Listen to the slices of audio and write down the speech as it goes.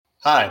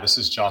Hi, this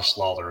is Josh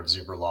Lawler of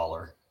Zuber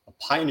Lawler, a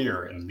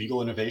pioneer in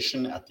legal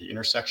innovation at the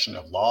intersection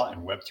of law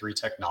and Web3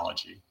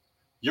 technology.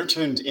 You're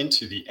tuned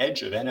into the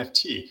edge of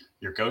NFT,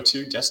 your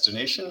go-to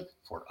destination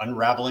for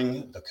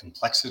unraveling the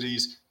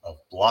complexities of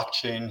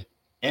blockchain,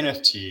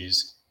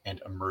 NFTs,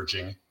 and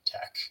emerging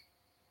tech.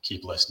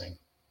 Keep listening.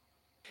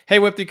 Hey,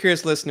 Web3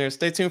 Curious listeners,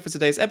 stay tuned for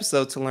today's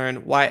episode to learn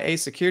why a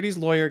securities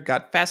lawyer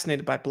got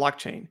fascinated by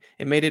blockchain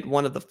and made it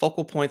one of the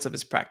focal points of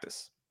his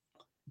practice.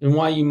 And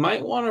why you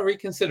might want to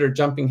reconsider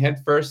jumping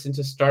headfirst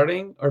into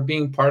starting or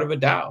being part of a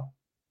DAO.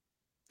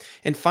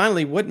 And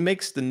finally, what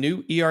makes the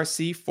new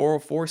ERC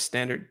 404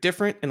 standard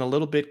different and a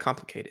little bit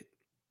complicated?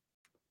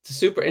 It's a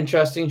super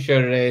interesting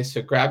show today,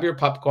 so grab your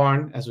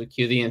popcorn as we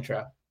cue the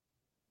intro.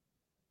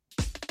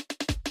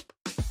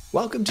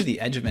 Welcome to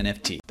The Edge of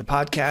NFT, the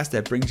podcast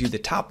that brings you the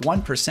top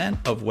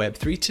 1% of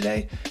Web3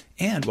 today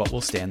and what will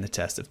stand the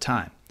test of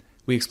time.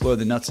 We explore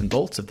the nuts and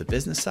bolts of the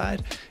business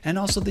side and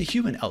also the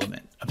human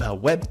element of how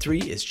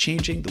Web3 is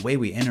changing the way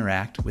we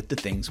interact with the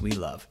things we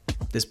love.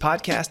 This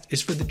podcast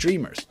is for the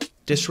dreamers,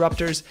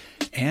 disruptors,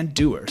 and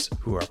doers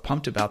who are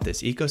pumped about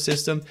this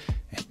ecosystem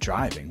and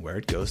driving where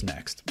it goes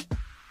next.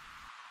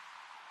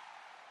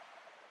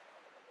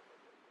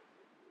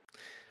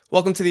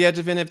 Welcome to The Edge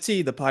of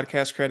NFT, the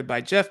podcast created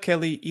by Jeff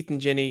Kelly, Ethan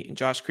Jenny, and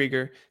Josh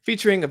Krieger,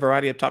 featuring a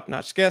variety of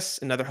top-notch guests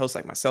and other hosts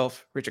like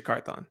myself, Richard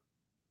Carthon.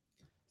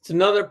 It's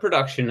another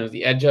production of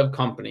The Edge of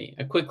Company,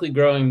 a quickly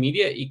growing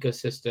media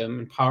ecosystem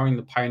empowering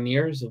the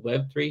pioneers of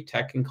Web3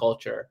 tech and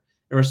culture,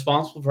 and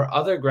responsible for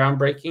other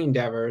groundbreaking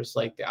endeavors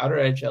like the Outer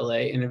Edge LA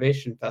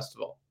Innovation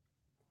Festival.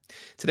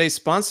 Today's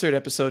sponsored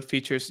episode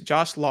features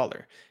Josh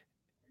Lawler,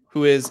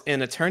 who is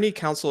an attorney,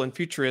 counsel, and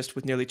futurist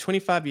with nearly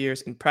 25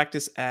 years in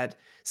practice at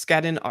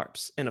Skadden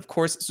Arps, and of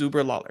course,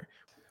 Zuber Lawler.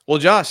 Well,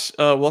 Josh,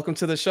 welcome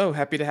to the show.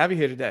 Happy to have you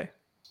here today.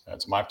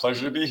 It's my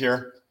pleasure to be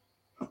here.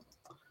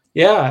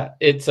 Yeah,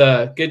 it's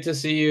good to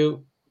see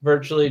you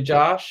virtually,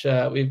 Josh.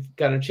 We've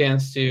got a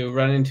chance to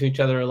run into each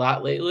other a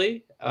lot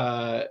lately,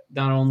 not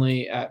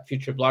only at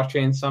Future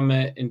Blockchain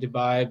Summit in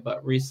Dubai,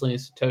 but recently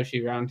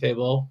Satoshi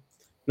Roundtable.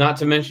 Not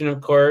to mention,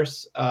 of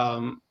course,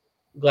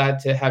 glad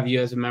to have you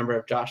as a member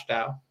of Josh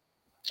DAO.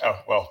 Oh,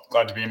 well,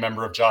 glad to be a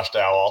member of Josh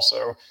DAO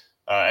also.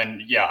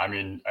 And yeah, I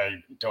mean, I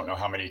don't know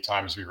how many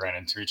times we ran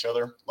into each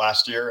other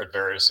last year at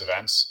various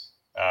events,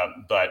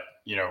 but,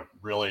 you know,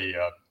 really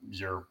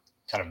your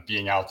kind of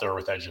being out there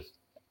with Edge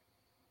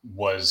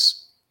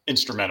was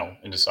instrumental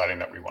in deciding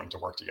that we wanted to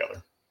work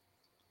together.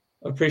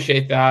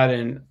 Appreciate that.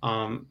 And,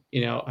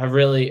 I've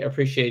really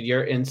appreciated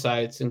your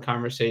insights and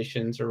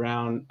conversations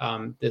around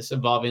this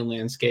evolving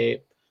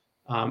landscape.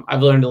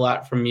 I've learned a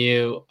lot from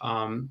you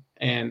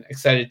and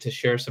excited to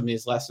share some of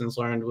these lessons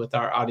learned with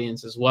our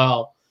audience as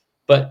well.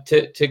 But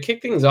to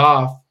kick things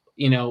off,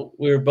 we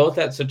were both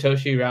at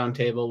Satoshi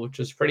Roundtable, which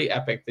was pretty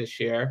epic this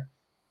year.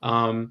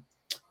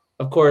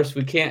 Of course,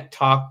 we can't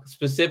talk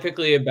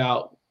specifically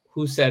about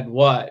who said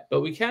what,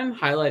 but we can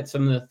highlight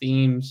some of the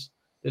themes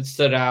that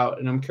stood out.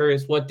 And I'm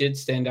curious, what did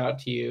stand out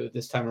to you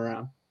this time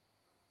around?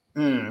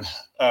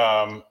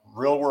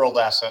 Real world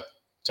asset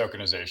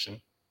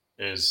tokenization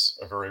is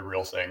a very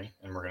real thing,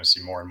 and we're going to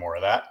see more and more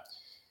of that.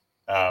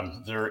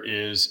 There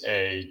is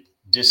a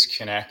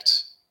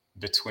disconnect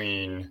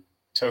between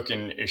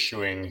token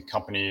issuing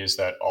companies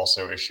that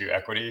also issue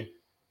equity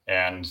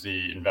and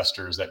the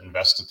investors that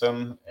invest at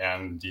them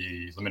and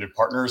the limited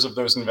partners of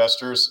those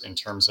investors in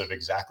terms of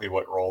exactly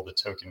what role the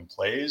token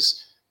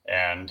plays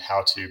and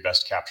how to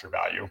best capture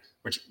value,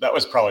 which that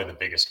was probably the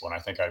biggest one. I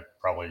think I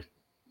probably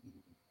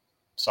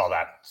saw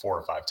that 4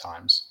 or 5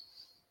 times.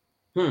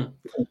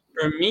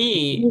 For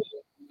me,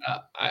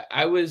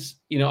 I was,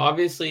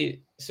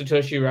 obviously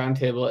Satoshi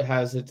Roundtable, it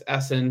has its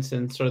essence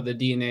and sort of the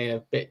DNA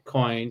of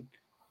Bitcoin,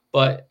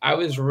 but I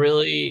was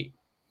really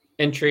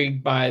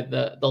intrigued by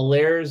the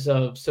layers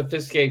of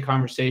sophisticated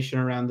conversation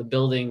around the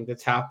building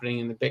that's happening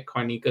in the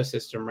Bitcoin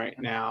ecosystem right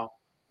now.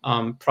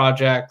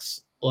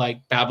 Projects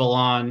like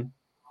Babylon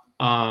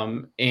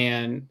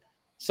and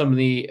some of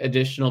the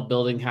additional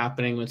building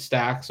happening with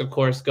stacks, of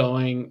course,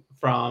 going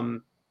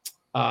from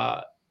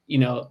the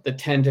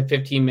 10 to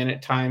 15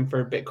 minute time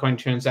for Bitcoin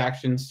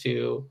transactions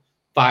to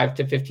 5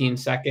 to 15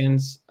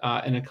 seconds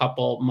in a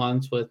couple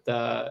months with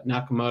the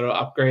Nakamoto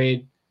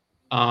upgrade.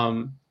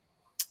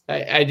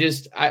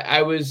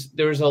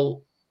 There was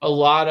a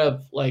lot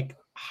of like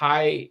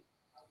high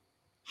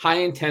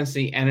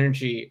intensity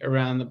energy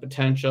around the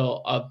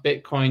potential of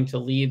Bitcoin to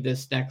lead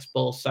this next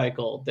bull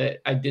cycle that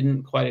I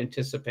didn't quite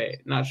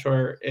anticipate. Not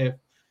sure if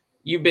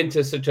you've been to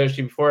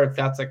Satoshi before, if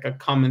that's like a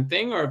common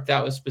thing or if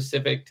that was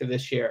specific to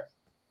this year.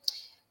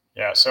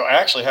 Yeah, so I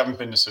actually haven't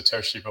been to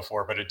Satoshi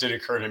before, but it did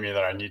occur to me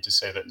that I need to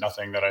say that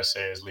nothing that I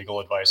say is legal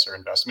advice or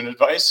investment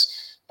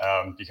advice,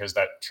 because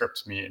that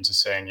tripped me into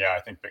saying, yeah,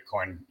 I think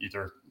Bitcoin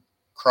either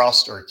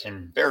crossed or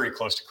came very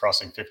close to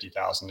crossing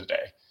 50,000 a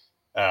day.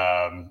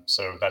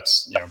 So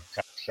that's, kind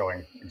of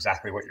showing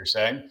exactly what you're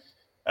saying.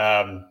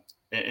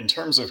 In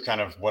terms of kind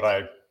of what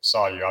I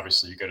saw, you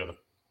go to the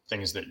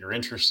things that you're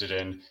interested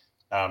in.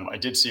 I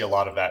did see a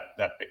lot of that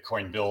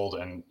Bitcoin build,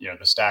 and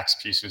the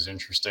stacks piece was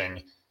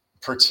interesting.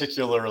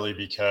 particularly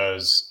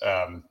because,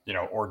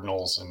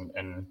 ordinals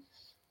and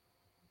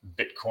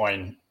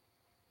Bitcoin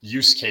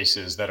use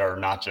cases that are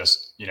not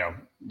just,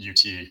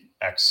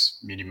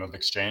 UTX, medium of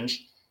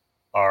exchange,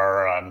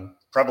 are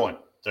prevalent.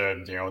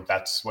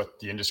 That's what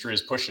the industry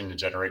is pushing to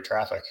generate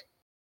traffic.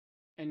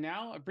 And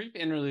now a brief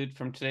interlude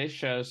from today's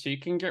show so you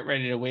can get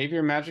ready to wave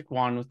your magic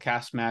wand with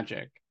Cast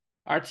Magic.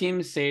 Our team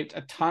has saved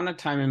a ton of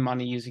time and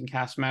money using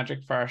Cast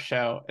Magic for our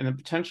show, and the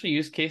potential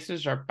use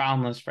cases are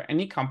boundless for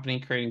any company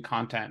creating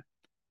content.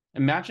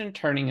 Imagine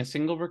turning a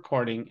single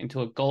recording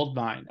into a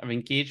goldmine of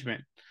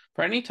engagement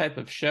for any type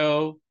of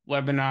show,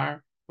 webinar,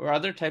 or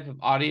other type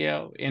of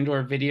audio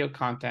and/or video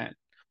content,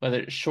 whether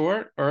it's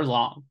short or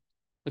long.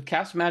 With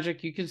Cast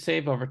Magic, you can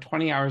save over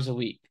 20 hours a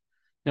week.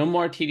 No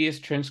more tedious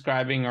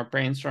transcribing or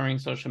brainstorming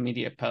social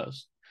media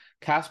posts.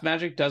 Cast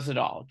Magic does it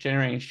all,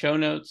 generating show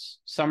notes,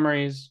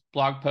 summaries,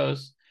 blog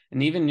posts,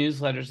 and even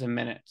newsletters in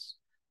minutes.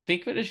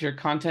 Think of it as your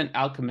content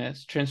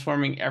alchemist,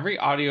 transforming every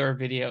audio or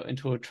video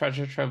into a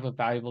treasure trove of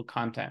valuable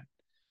content.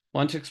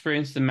 Want to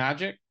experience the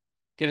magic?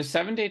 Get a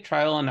 7-day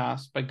trial on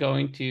us by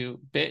going to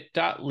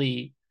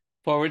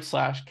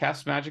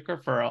bit.ly/Cast Magic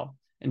referral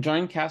and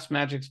join Cast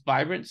Magic's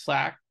vibrant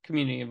Slack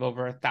community of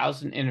over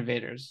 1,000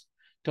 innovators.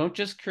 Don't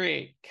just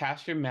create,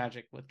 cast your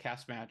magic with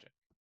Cast Magic.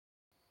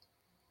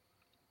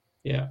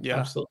 Yeah,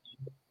 absolutely.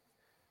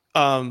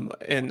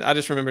 And I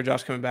just remember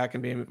Josh coming back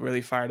and being really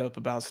fired up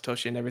about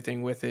Satoshi and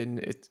everything with it. And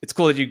it's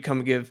cool that you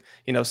come give,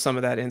 some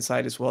of that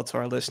insight as well to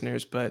our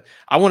listeners. But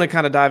I want to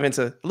kind of dive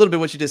into a little bit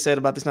what you just said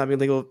about this not being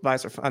legal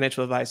advice or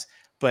financial advice,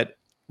 but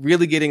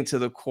really getting to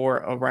the core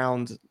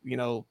around,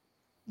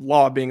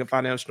 law being a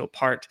foundational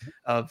part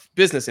of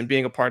business and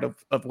being a part of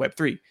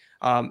Web3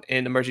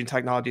 and emerging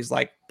technologies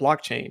like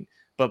blockchain.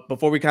 But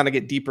before we kind of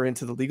get deeper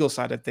into the legal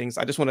side of things,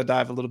 I just want to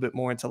dive a little bit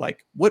more into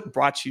like what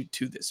brought you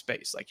to this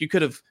space. Like you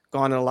could have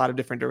gone in a lot of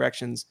different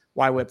directions.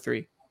 Why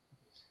Web3?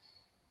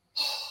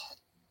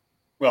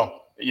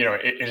 Well,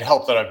 it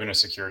helped that I've been a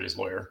securities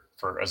lawyer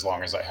for as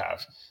long as I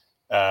have.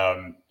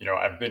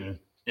 I've been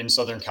in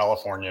Southern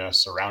California,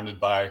 surrounded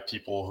by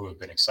people who have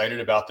been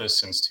excited about this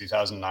since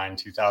 2009,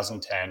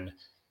 2010,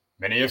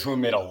 many of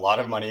whom made a lot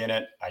of money in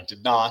it. I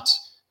did not.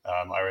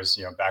 I was,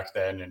 back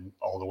then and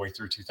all the way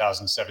through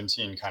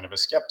 2017, kind of a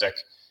skeptic.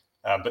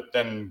 But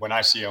then when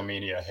ICO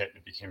mania hit and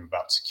it became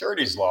about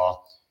securities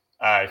law,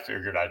 I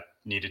figured I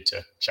needed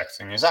to check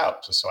things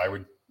out just so I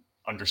would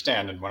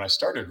understand. And when I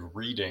started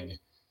reading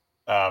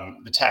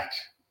the tech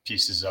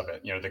pieces of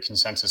it, the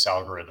consensus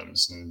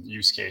algorithms and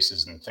use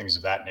cases and things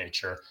of that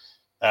nature,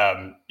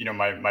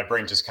 my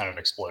brain just kind of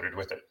exploded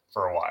with it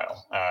for a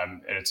while.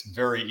 And it's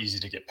very easy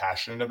to get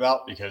passionate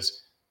about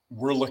because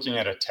we're looking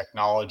at a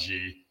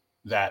technology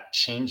that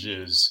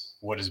changes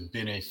what has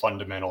been a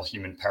fundamental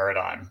human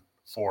paradigm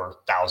for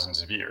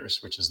thousands of years,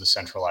 which is the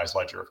centralized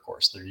ledger, of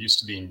course. There used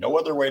to be no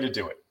other way to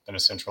do it than a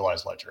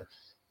centralized ledger.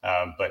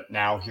 But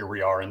now here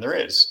we are and there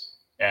is.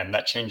 And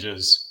that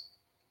changes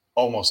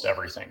almost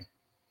everything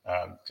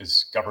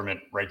because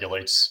government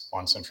regulates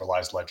on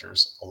centralized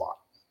ledgers a lot.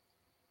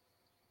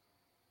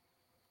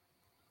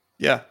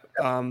 Yeah.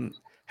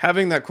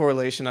 Having that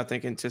correlation, I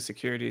think, into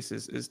securities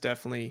is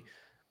definitely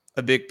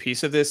a big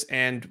piece of this,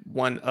 and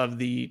one of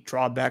the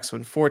drawbacks,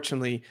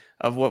 unfortunately,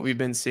 of what we've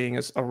been seeing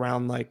is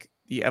around like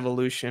the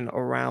evolution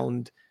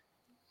around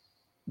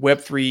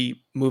Web3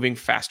 moving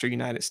faster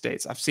United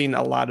States. I've seen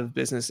a lot of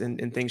business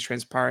and things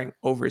transpiring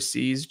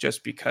overseas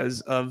just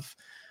because of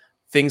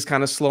things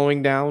kind of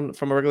slowing down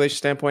from a regulation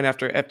standpoint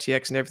after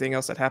FTX and everything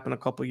else that happened a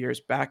couple of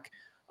years back.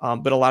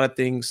 But a lot of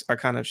things are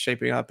kind of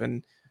shaping up,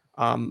 and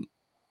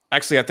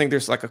actually, I think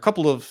there's like a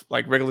couple of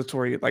like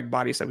regulatory like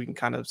bodies that we can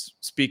kind of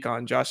speak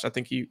on. Josh, I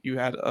think you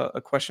had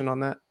a question on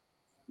that.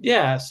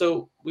 Yeah,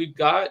 so we've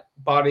got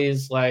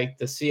bodies like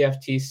the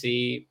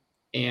CFTC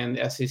and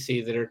the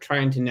SEC that are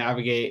trying to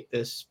navigate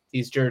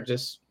these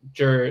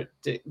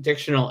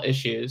jurisdictional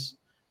issues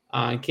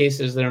in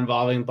cases that are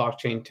involving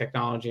blockchain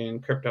technology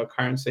and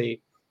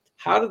cryptocurrency.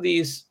 How do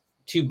these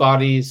two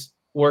bodies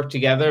work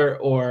together,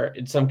 or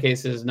in some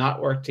cases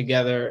not work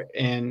together,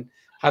 and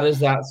how does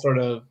that sort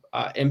of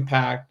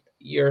impact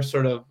your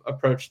sort of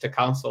approach to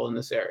counsel in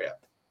this area?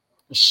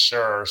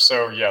 Sure.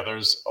 So yeah,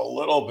 there's a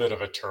little bit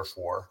of a turf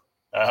war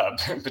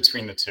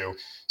between the two.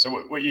 So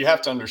what you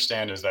have to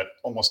understand is that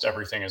almost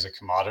everything is a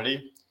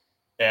commodity,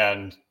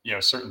 and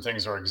certain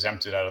things are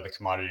exempted out of the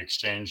Commodity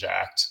Exchange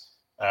Act,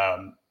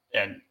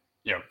 and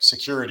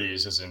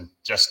securities, as in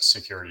just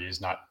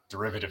securities, not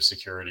derivative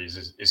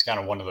securities, is kind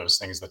of one of those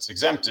things that's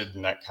exempted,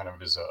 and that kind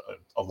of is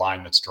a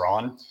line that's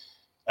drawn.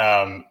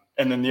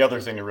 And then the other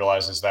thing to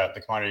realize is that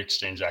the Commodity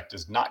Exchange Act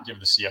does not give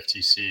the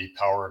CFTC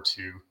power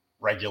to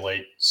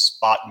regulate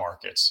spot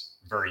markets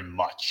very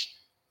much.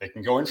 They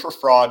can go in for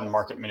fraud and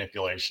market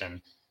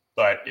manipulation,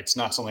 but it's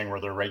not something where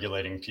they're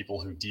regulating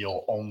people who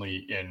deal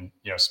only in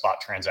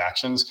spot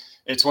transactions.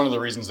 It's one of the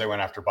reasons they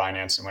went after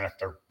Binance and went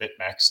after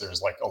BitMEX.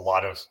 There's like a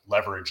lot of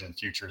leverage in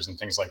futures and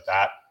things like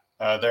that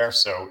there,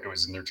 so it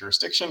was in their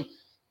jurisdiction.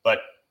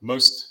 But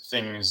most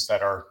things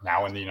that are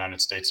now in the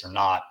United States are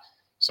not.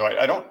 So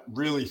I don't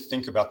really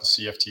think about the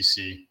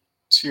CFTC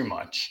too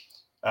much.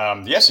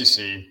 The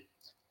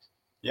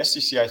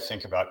SEC, I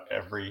think about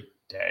every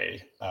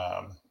day.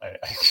 I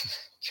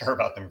care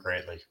about them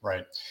greatly,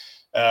 right?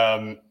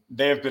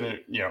 They have been,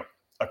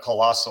 a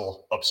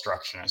colossal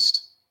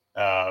obstructionist.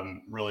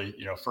 Really,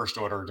 first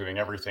order, doing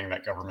everything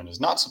that government is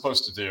not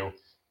supposed to do.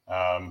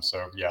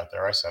 So yeah,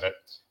 there I said it.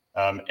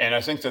 And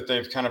I think that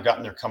they've kind of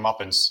gotten their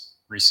comeuppance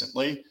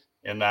recently,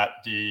 in that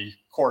the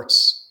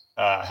courts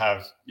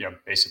have,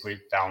 basically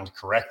found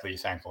correctly,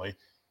 thankfully,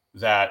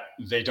 that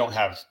they don't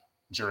have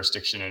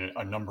jurisdiction in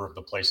a number of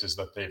the places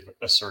that they've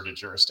asserted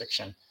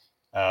jurisdiction.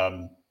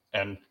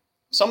 And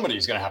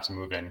somebody's going to have to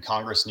move in.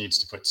 Congress needs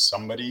to put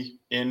somebody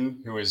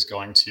in who is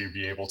going to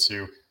be able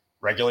to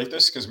regulate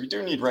this, because we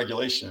do need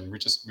regulation. We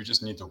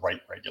just need the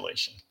right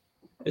regulation.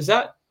 Does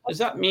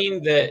that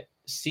mean that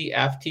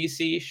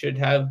CFTC should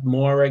have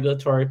more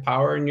regulatory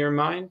power in your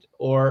mind,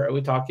 or are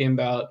we talking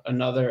about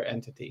another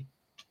entity?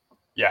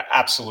 Yeah,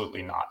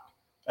 absolutely not.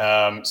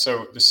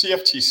 So the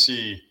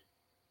CFTC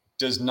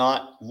does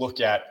not look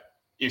at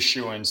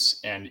issuance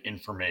and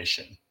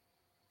information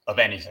of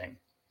anything.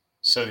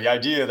 So the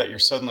idea that you're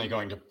suddenly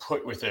going to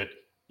put with it,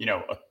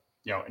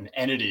 an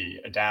entity,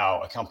 a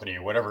DAO, a company,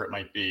 whatever it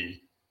might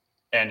be,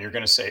 and you're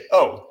going to say,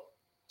 oh,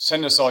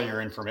 send us all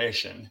your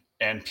information,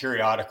 and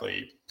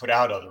periodically put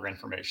out other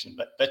information.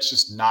 That's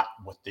just not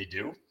what they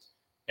do.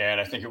 And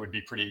I think it would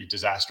be pretty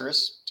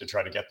disastrous to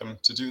try to get them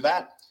to do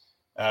that.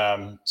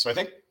 So I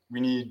think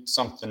we need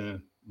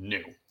something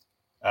new.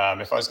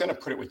 If I was going to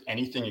put it with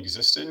anything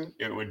existing,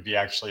 it would be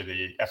actually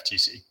the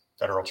FTC,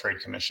 Federal Trade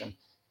Commission,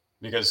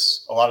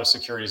 because a lot of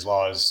securities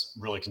law is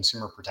really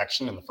consumer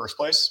protection in the first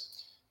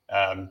place.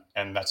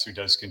 And that's who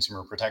does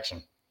consumer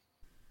protection.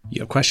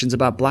 You have questions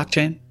about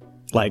blockchain?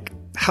 Like,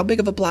 how big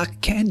of a block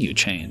can you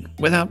chain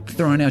without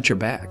throwing out your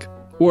back?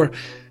 Or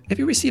if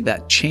you received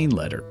that chain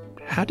letter,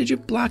 how did you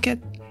block it?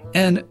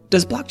 And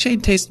does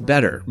blockchain taste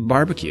better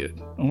barbecued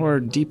or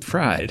deep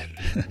fried?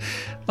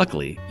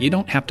 Luckily, you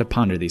don't have to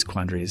ponder these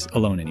quandaries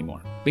alone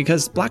anymore,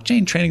 because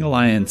Blockchain Training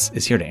Alliance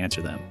is here to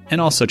answer them and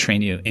also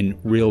train you in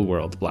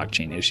real-world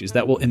blockchain issues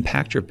that will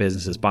impact your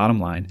business's bottom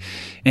line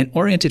and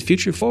orient it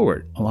future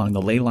forward along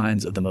the ley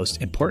lines of the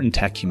most important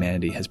tech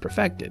humanity has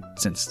perfected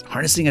since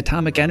harnessing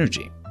atomic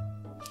energy.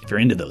 If you're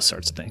into those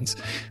sorts of things,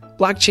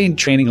 Blockchain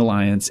Training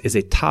Alliance is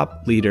a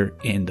top leader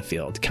in the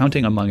field,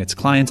 counting among its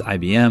clients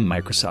IBM,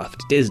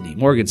 Microsoft, Disney,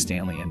 Morgan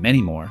Stanley, and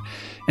many more,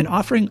 and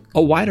offering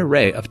a wide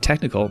array of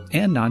technical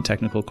and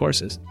non-technical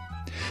courses.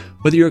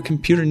 Whether you're a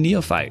computer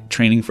neophyte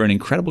training for an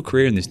incredible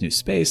career in this new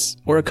space,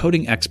 or a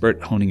coding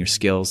expert honing your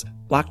skills,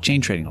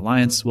 Blockchain Training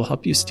Alliance will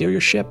help you steer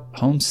your ship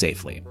home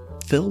safely,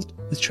 filled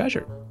with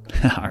treasure.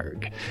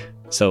 Arg.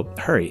 So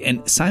hurry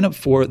and sign up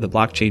for the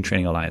Blockchain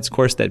Training Alliance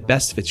course that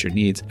best fits your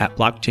needs at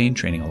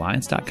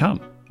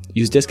blockchaintrainingalliance.com.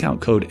 Use discount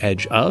code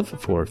EDGEOF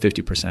for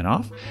 50%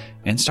 off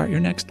and start your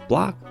next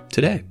block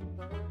today.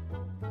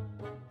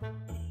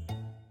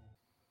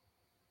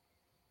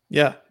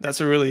 Yeah,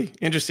 that's a really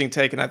interesting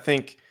take. And I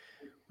think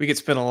we could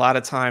spend a lot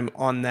of time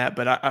on that.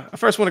 But I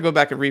first want to go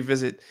back and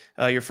revisit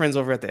your friends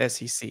over at the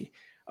SEC.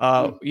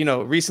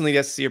 Recently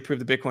the SEC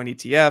approved the Bitcoin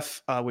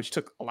ETF, which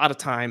took a lot of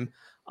time,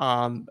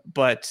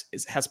 but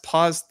has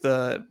paused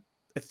the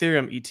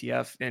Ethereum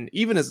ETF, and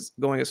even is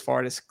going as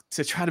far as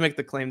to try to make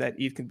the claim that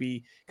ETH can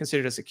be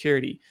considered a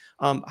security.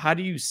 How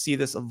do you see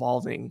this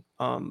evolving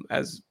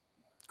as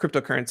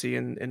cryptocurrency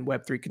and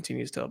Web3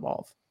 continues to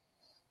evolve?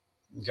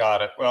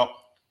 Got it. Well,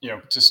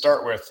 to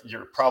start with,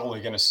 you're probably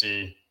going to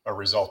see a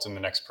result in the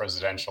next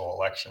presidential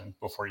election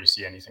before you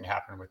see anything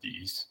happen with the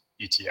ETH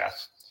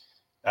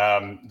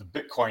ETF. The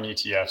Bitcoin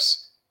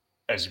ETFs,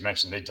 as you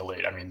mentioned, they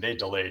delayed. They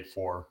delayed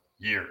for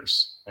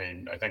years.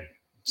 I think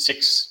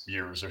 6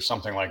 years or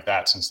something like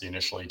that since the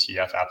initial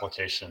ETF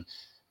application.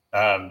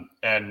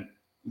 And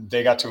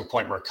they got to a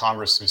point where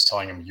Congress was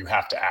telling them, you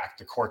have to act.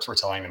 The courts were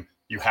telling them,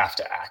 you have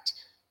to act.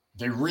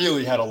 They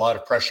really had a lot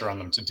of pressure on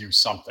them to do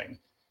something.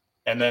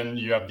 And then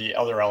you have the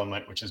other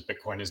element, which is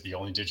Bitcoin is the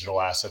only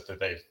digital asset that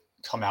they've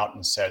come out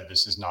and said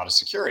this is not a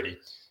security.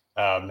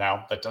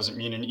 Now, that doesn't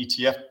mean an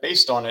ETF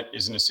based on it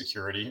isn't a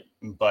security,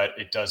 but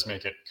it does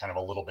make it kind of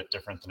a little bit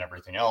different than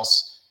everything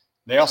else.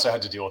 They also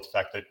had to deal with the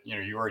fact that,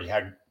 you already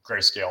had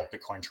Grayscale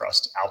Bitcoin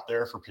Trust out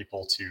there for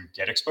people to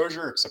get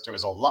exposure, except it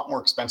was a lot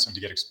more expensive to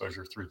get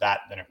exposure through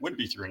that than it would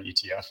be through an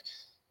ETF,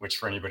 which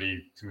for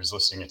anybody who is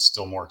listening, it's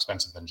still more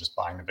expensive than just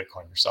buying the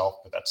Bitcoin yourself,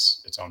 but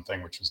that's its own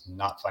thing, which was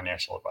not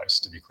financial advice,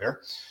 to be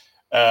clear.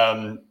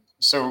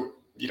 So,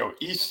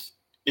 ETH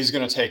is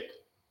going to take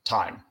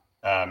time.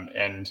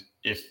 And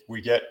if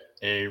we get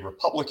a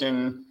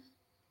Republican,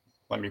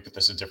 let me put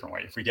this a different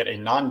way. If we get a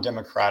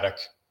non-democratic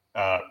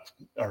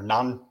or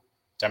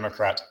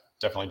non-democrat,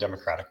 definitely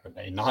democratic, but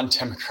a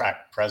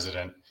non-democrat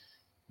president,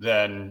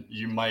 then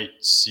you might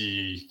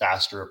see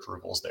faster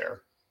approvals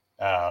there.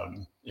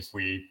 If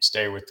we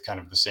stay with kind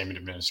of the same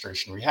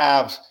administration we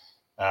have,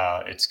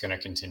 it's going to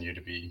continue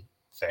to be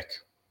thick.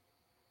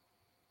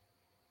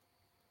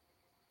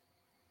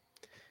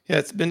 Yeah,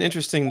 it's been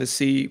interesting to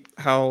see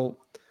how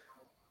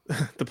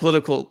the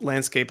political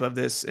landscape of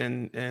this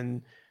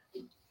and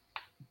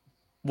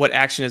what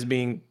action is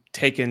being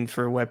taken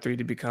for Web3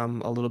 to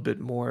become a little bit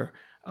more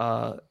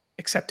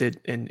accepted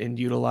and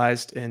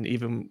utilized, and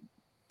even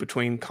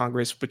between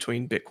Congress,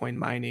 between Bitcoin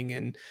mining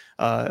and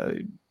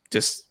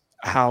just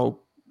how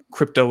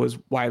crypto is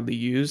widely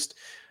used.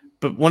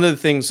 But one of the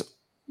things,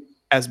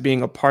 as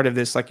being a part of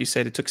this, like you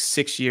said, it took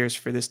 6 years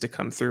for this to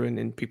come through,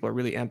 and people are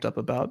really amped up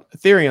about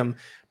Ethereum.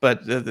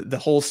 But the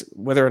whole,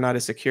 whether or not a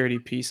security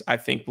piece, I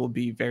think, will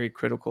be very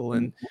critical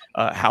in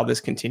how this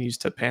continues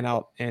to pan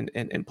out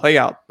and play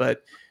out.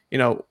 But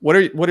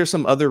what are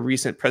some other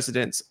recent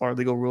precedents or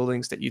legal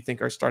rulings that you think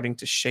are starting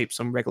to shape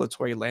some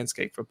regulatory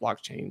landscape for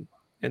blockchain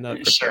and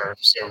crypto? Sure.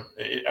 So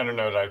I don't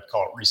know that I'd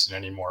call it recent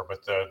anymore,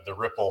 but the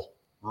Ripple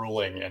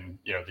ruling, and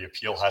the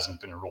appeal hasn't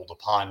been ruled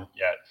upon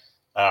yet.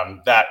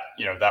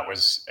 That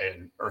was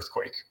an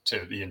earthquake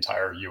to the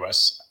entire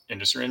U.S.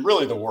 industry and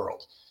really the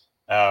world,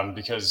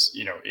 because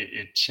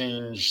it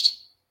changed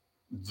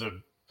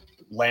the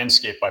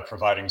landscape by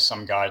providing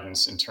some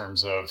guidance in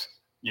terms of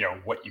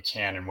what you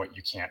can and what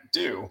you can't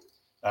do.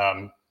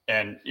 And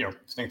I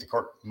think the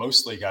court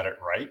mostly got it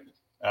right.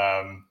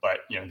 But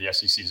the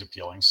SEC is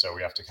appealing, so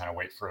we have to kind of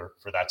wait for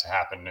that to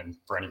happen. And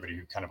for anybody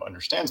who kind of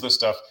understands this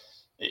stuff,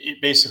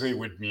 it basically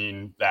would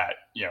mean that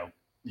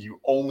you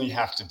only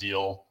have to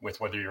deal with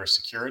whether you're a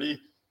security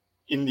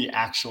in the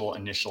actual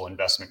initial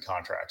investment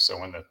contract. So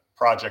when the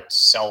project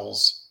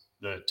sells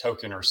the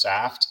token or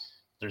SAFT,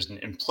 there's an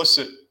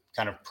implicit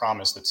kind of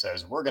promise that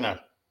says we're going to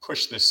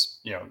push this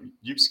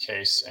use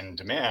case and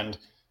demand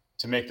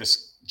to make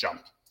this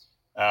jump.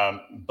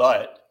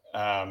 But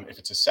if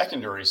it's a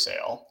secondary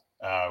sale,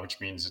 which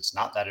means it's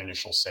not that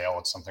initial sale,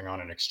 it's something on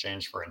an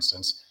exchange, for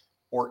instance,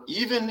 or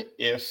even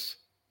if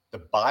the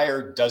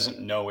buyer doesn't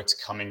know it's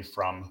coming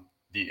from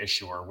the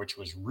issuer, which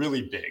was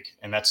really big,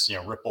 and that's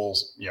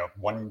Ripple's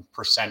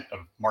 1% of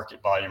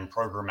market volume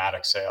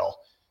programmatic sale,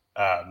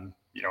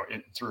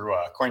 through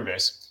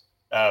Coinbase.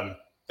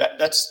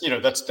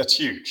 That's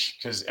huge,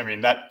 because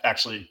that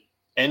actually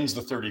ends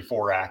the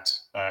 34 Act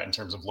in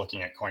terms of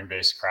looking at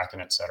Coinbase,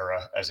 Kraken, et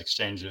cetera, as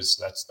exchanges.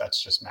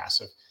 That's just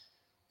massive.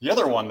 The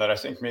other one that I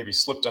think maybe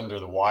slipped under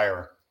the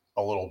wire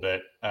a little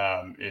bit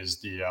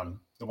is the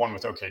one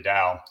with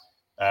OKDAO,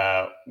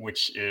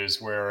 which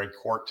is where a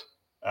court,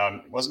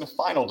 it wasn't a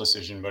final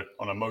decision, but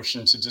on a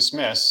motion to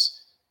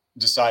dismiss,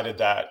 decided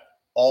that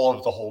all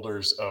of the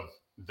holders of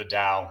the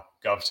DAO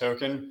Gov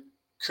token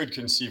could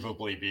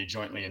conceivably be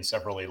jointly and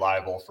severally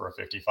liable for a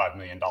 $55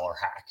 million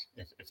hack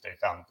if they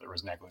found that there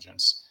was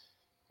negligence.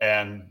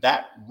 And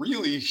that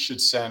really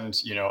should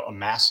send, a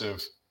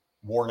massive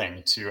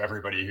warning to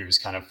everybody who's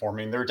kind of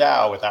forming their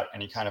DAO without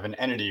any kind of an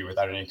entity,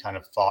 without any kind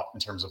of thought in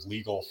terms of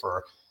legal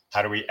for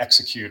how do we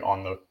execute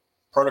on the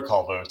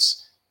protocol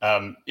votes.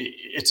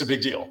 It's a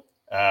big deal.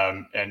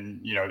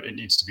 And it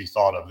needs to be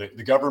thought of.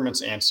 The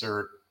government's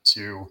answer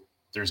to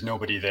there's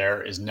nobody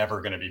there is never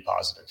going to be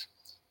positive.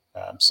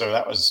 So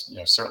that was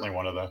certainly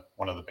one of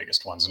the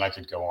biggest ones, and I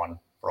could go on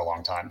for a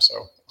long time.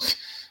 So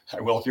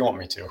I will if you want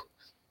me to.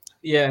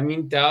 Yeah,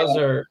 DAOs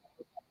are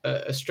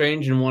a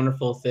strange and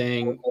wonderful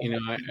thing.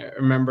 I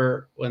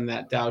remember when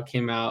that DAO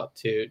came out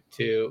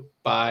to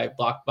buy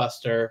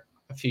Blockbuster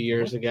a few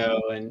years ago,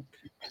 and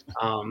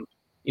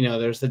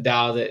there's the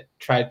DAO that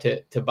tried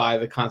to buy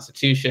the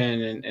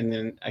Constitution, and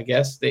then I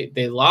guess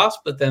they lost,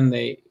 but then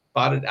they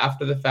bought it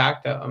after the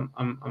fact.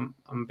 I'm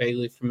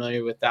vaguely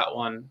familiar with that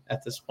one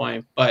at this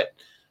point, but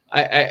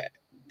I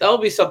that'll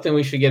be something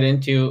we should get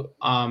into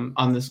on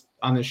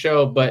the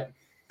show. But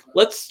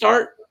let's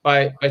start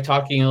by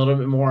talking a little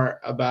bit more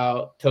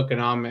about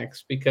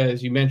tokenomics,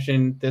 because you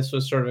mentioned this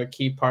was sort of a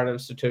key part of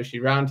Satoshi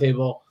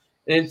Roundtable,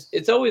 and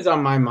it's always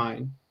on my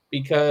mind,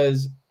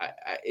 because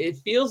it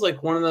feels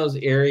like one of those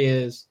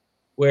areas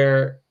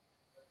where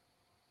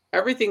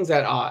everything's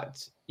at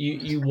odds.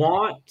 You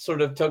want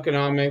sort of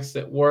tokenomics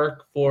that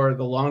work for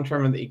the long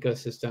term of the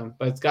ecosystem,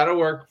 but it's got to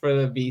work for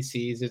the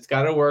VCs. It's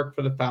got to work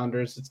for the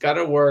founders. It's got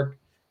to work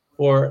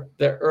for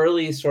the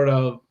early sort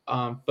of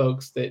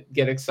folks that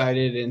get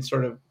excited and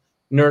sort of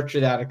nurture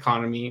that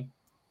economy.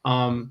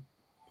 And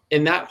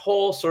that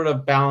whole sort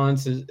of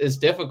balance is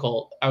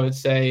difficult, I would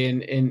say.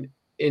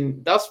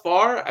 And thus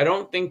far, I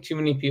don't think too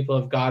many people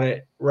have got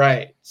it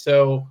right.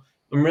 So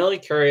I'm really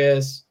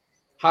curious,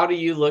 how do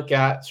you look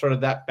at sort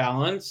of that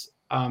balance,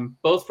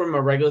 both from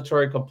a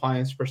regulatory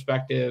compliance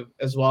perspective,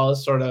 as well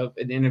as sort of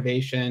an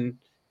innovation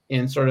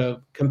and sort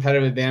of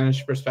competitive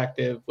advantage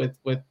perspective with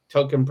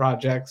token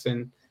projects?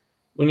 And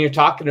when you're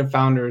talking to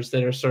founders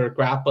that are sort of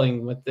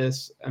grappling with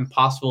this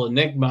impossible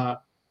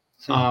enigma,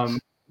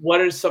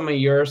 what is some of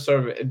your sort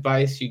of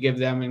advice you give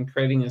them in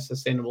creating a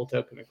sustainable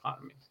token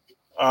economy?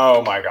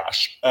 Oh my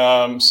gosh.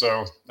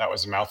 So that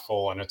was a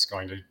mouthful, and it's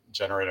going to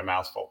generate a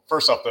mouthful.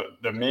 First off,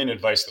 the main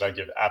advice that I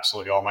give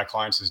absolutely all my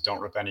clients is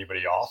don't rip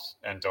anybody off,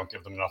 and don't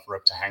give them enough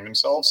rope to hang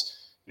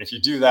themselves. And if you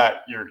do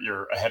that,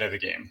 you're ahead of the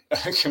game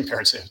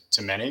compared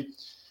to many.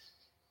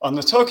 On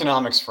the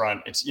tokenomics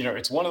front,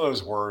 it's one of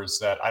those words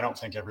that I don't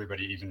think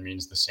everybody even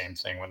means the same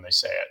thing when they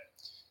say it.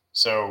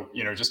 So,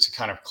 just to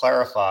kind of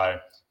clarify,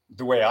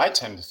 the way I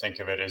tend to think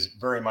of it is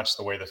very much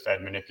the way the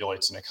Fed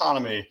manipulates an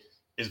economy,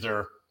 is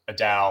there a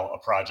DAO, a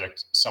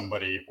project,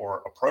 somebody,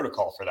 or a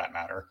protocol for that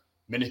matter,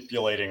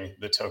 manipulating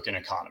the token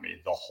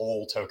economy, the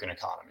whole token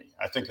economy?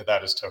 I think of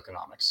that as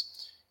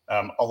tokenomics.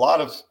 A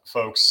lot of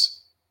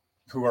folks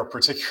who are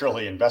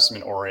particularly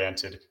investment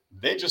oriented,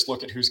 they just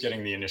look at who's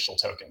getting the initial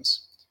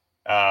tokens.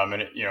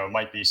 And it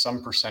might be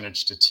some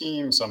percentage to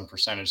team, some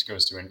percentage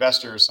goes to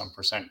investors, some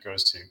percent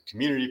goes to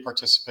community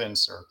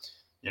participants or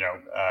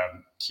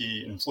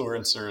key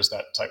influencers,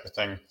 that type of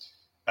thing.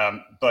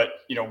 But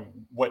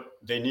what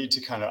they need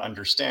to kind of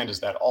understand is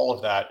that all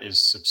of that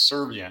is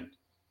subservient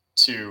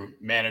to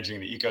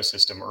managing the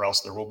ecosystem, or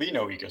else there will be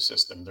no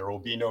ecosystem, there will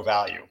be no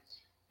value.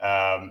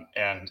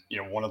 And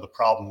one of the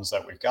problems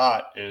that we've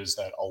got is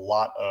that a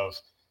lot of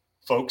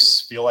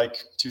folks feel like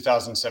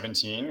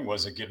 2017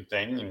 was a good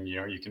thing, and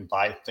you can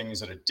buy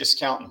things at a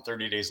discount and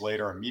 30 days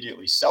later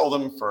immediately sell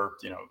them for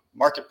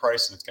market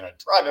price, and it's going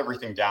to drive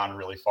everything down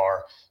really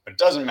far. But it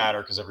doesn't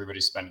matter because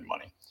everybody's spending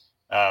money.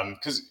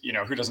 Because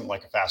who doesn't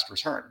like a fast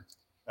return?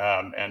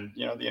 And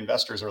the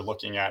investors are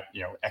looking at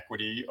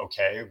equity.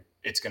 Okay,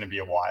 it's going to be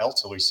a while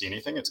till we see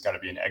anything. It's got to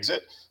be an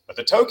exit. But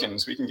the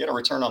tokens, we can get a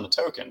return on the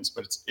tokens,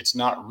 but it's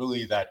not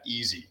really that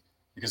easy,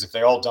 because if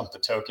they all dump the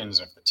tokens,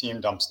 and if the team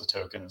dumps the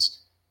tokens,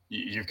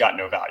 you've got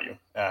no value,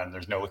 and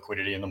there's no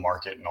liquidity in the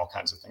market and all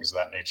kinds of things of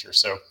that nature.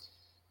 So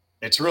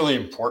it's really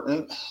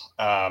important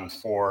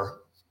for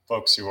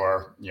folks who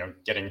are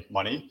getting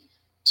money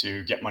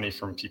to get money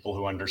from people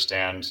who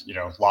understand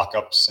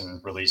lockups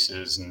and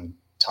releases and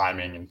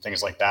timing and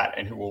things like that,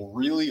 and who will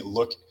really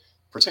look,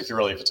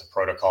 particularly if it's a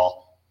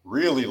protocol,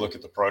 really look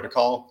at the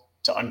protocol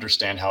to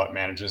understand how it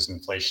manages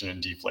inflation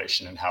and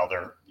deflation, and how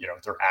their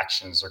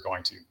actions are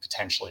going to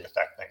potentially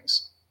affect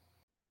things.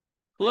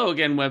 Hello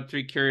again,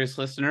 Web3 curious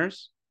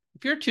listeners.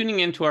 If you're tuning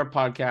into our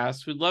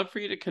podcast, we'd love for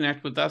you to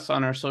connect with us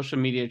on our social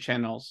media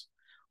channels.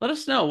 Let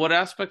us know what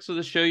aspects of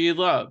the show you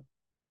love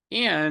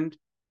and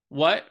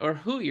what or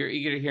who you're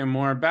eager to hear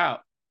more about.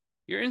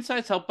 Your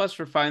insights help us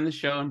refine the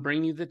show and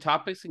bring you the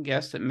topics and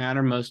guests that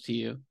matter most to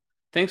you.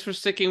 Thanks for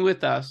sticking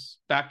with us.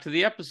 Back to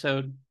the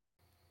episode.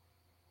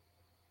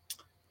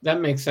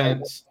 That makes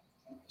sense.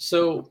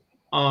 So,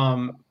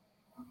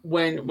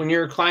 when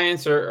your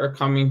clients are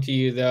coming to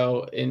you,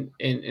 though,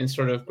 in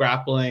sort of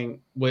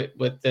grappling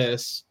with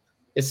this,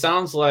 it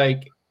sounds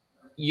like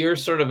you're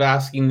sort of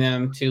asking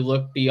them to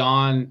look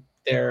beyond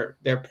their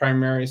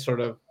primary sort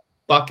of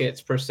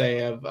buckets, per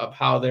se, of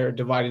how they're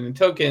dividing the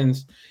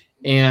tokens,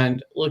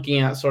 and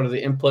looking at sort of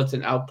the inputs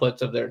and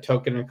outputs of their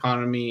token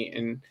economy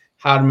and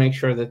how to make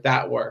sure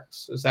that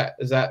works. Is that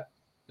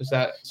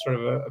sort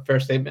of a fair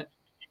statement?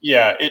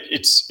 Yeah,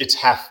 it's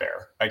half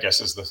fair, I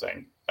guess, is the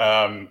thing.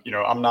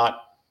 I'm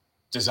not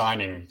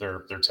designing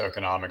their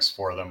tokenomics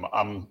for them.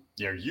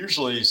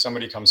 Usually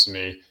somebody comes to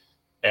me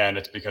and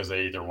it's because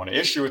they either want to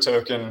issue a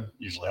token,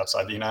 usually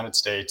outside the United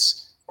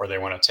States, or they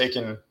want to take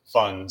in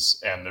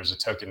funds and there's a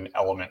token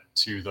element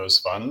to those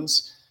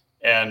funds.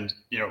 And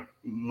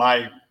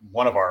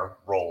one of our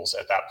roles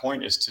at that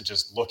point is to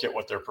just look at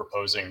what they're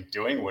proposing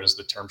doing. What does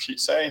the term sheet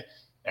say?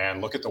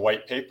 And look at the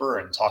white paper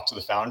and talk to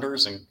the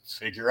founders and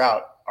figure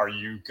out, are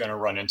you going to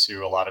run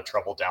into a lot of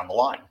trouble down the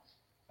line?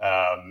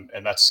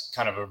 And that's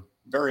kind of a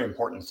very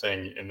important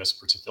thing in this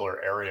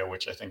particular area,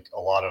 which I think a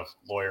lot of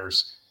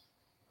lawyers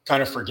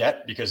kind of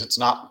forget, because it's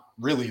not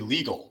really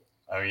legal.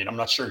 I mean, I'm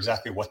not sure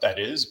exactly what that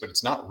is, but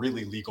it's not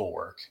really legal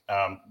work.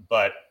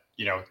 But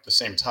at the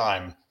same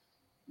time,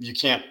 you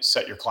can't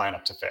set your client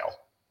up to fail.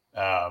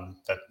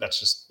 That's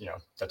just,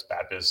 that's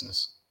bad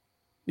business.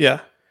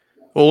 Yeah.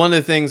 Well, one of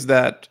the things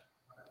that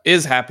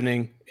is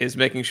happening is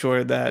making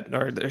sure that,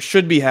 or there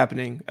should be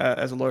happening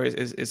as a lawyer,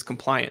 is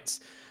compliance.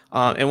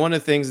 And one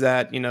of the things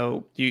that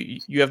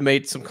you have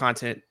made some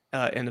content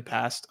in the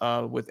past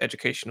with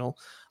educational,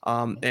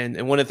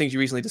 and one of the things you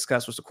recently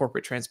discussed was the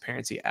Corporate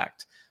Transparency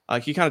Act.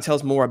 Can you kind of tell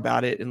us more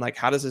about it, and like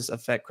how does this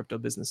affect crypto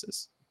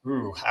businesses?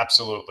 Ooh,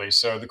 absolutely.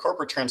 So the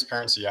Corporate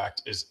Transparency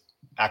Act is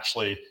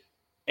actually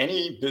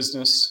any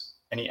business,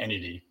 any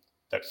entity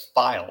that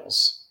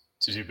files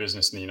to do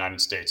business in the United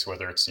States,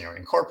 whether it's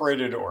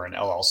incorporated or an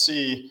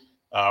LLC,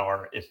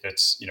 or if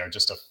it's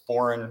just a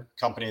foreign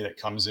company that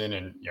comes in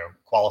and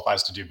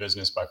qualifies to do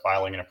business by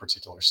filing in a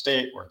particular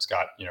state where it's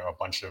got a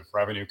bunch of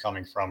revenue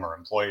coming from, or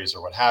employees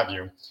or what have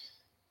you.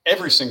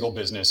 Every single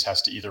business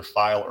has to either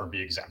file or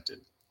be exempted.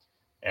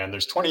 And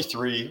there's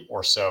 23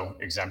 or so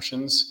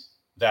exemptions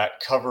that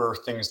cover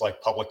things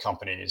like public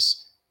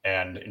companies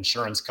and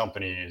insurance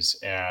companies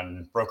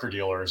and broker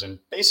dealers, and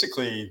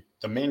basically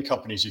the main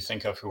companies you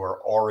think of who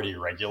are already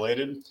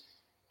regulated.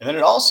 And then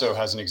it also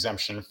has an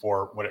exemption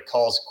for what it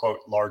calls, quote,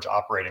 large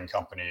operating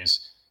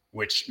companies,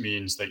 which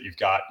means that you've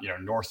got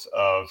north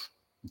of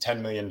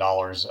 $10 million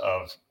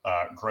of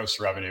gross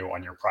revenue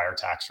on your prior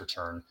tax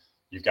return.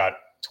 You've got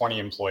 20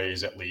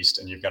 employees at least,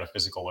 and you've got a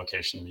physical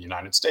location in the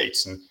United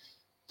States. And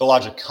the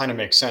logic kind of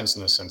makes sense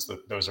in the sense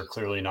that those are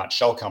clearly not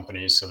shell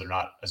companies, so they're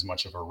not as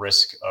much of a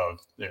risk of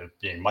there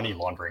being money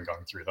laundering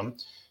going through them.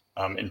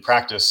 In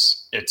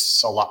practice,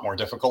 it's a lot more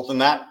difficult than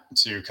that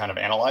to kind of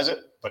analyze it.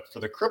 But for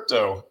the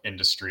crypto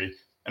industry,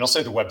 and I'll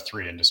say the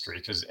Web3 industry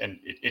because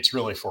it's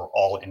really for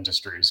all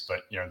industries,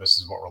 but this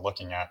is what we're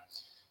looking at.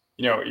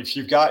 If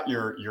you've got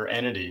your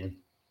entity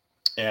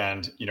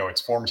and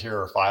it's formed here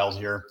or filed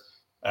here,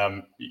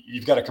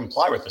 you've got to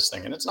comply with this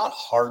thing, and it's not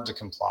hard to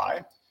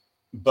comply,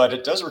 but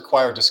it does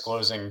require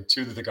disclosing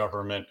to the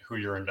government who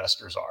your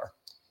investors are.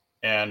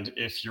 And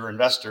if your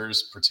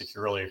investors,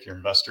 particularly if your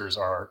investors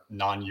are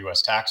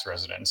non-US tax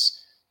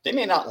residents, they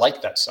may not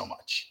like that so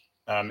much.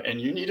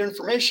 And you need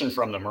information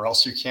from them, or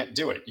else you can't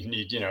do it. You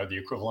need, the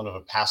equivalent of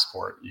a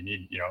passport. You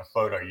need, a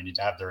photo. You need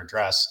to have their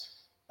address.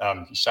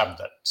 You should have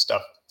that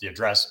stuff, the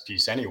address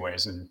piece,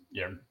 anyways. And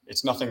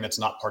it's nothing that's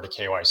not part of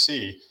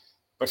KYC.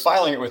 But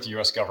filing it with the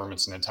U.S.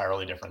 government's an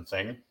entirely different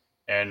thing.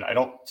 And I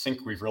don't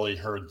think we've really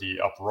heard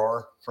the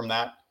uproar from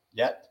that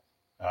yet,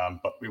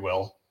 but we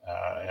will.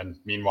 And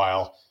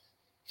meanwhile,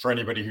 for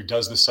anybody who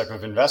does this type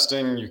of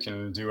investing, you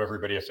can do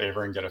everybody a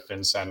favor and get a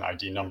FinCEN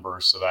ID number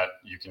so that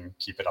you can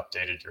keep it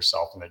updated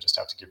yourself, and they just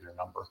have to give your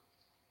number.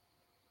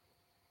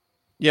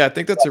 Yeah, I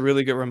think that's a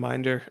really good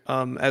reminder.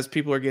 As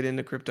people are getting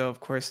into crypto, of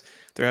course,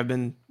 there have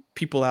been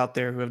people out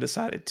there who have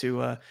decided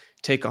to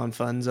take on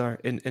funds or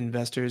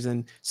investors,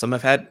 and some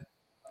have had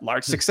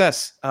large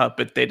success,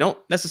 but they don't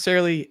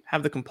necessarily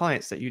have the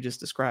compliance that you just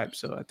described.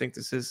 So I think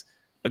this is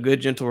a good,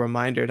 gentle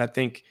reminder. And I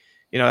think,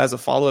 as a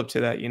follow-up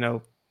to that,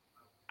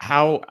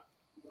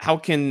 how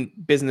can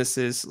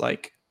businesses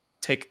like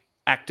take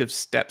active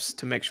steps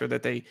to make sure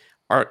that they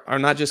are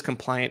not just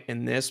compliant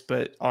in this,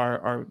 but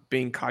are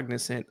being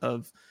cognizant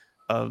of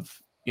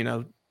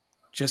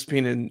just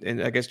being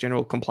in I guess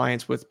general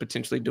compliance with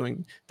potentially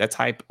doing that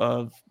type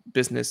of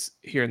business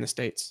here in the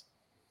States?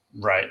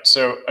 Right.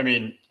 So I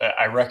mean,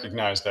 I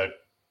recognize that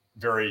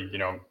very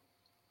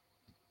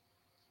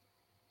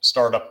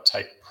startup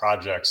type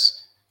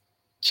projects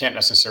can't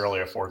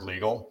necessarily afford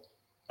legal,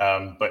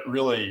 but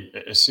really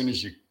as soon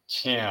as you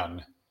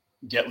can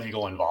get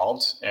legal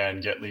involved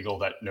and get legal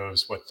that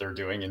knows what they're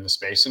doing in the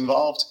space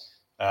involved,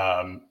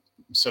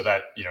 so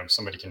that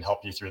somebody can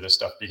help you through this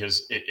stuff,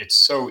 because it's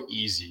so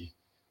easy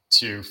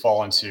to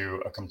fall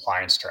into a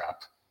compliance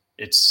trap.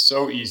 It's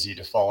so easy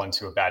to fall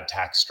into a bad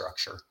tax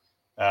structure.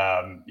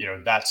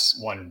 That's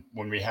when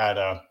we had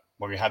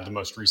the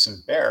most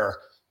recent bear,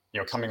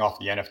 coming off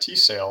the NFT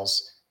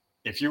sales.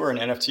 If you were an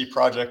NFT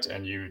project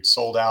and you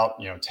sold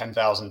out,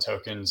 10,000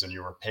 tokens and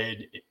you were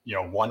paid,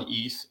 1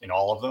 ETH in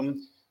all of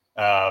them,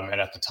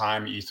 and at the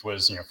time ETH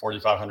was,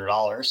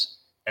 $4,500,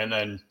 and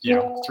then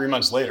 3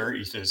 months later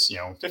ETH is,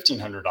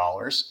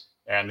 $1,500,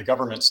 and the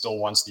government still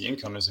wants the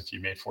income as if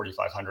you made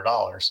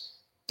 $4,500.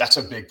 That's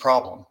a big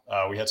problem.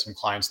 We had some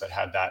clients that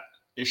had that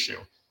issue,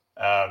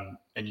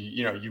 and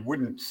you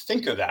wouldn't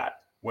think of that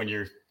when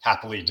you're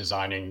happily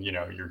designing,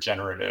 your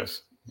generative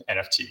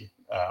NFT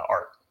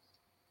art.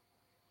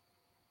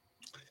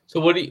 So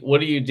what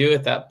do you do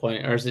at that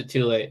point, or is it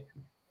too late?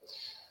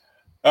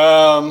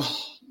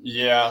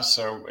 Yeah.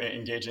 So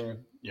engaging,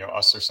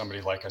 us or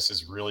somebody like us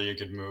is really a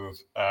good move.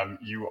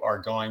 You are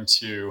going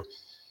to,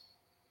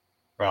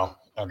 well,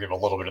 I'll give a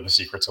little bit of the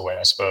secrets away,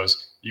 I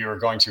suppose. You are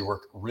going to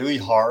work really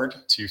hard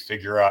to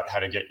figure out how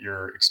to get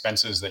your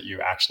expenses that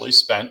you actually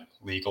spent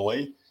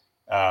legally,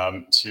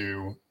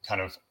 to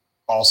kind of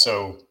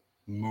also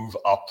move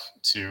up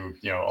to,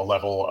 a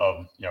level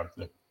of,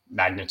 the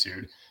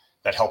magnitude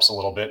that helps a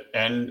little bit.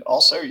 And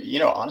also,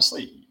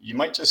 honestly, you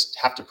might just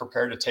have to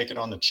prepare to take it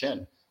on the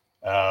chin.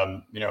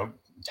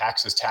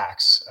 Tax is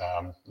tax.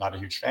 Not a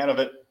huge fan of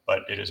it, but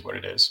it is what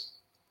it is.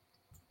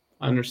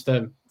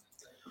 Understood.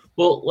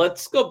 Well,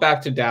 let's go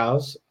back to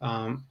DAOs,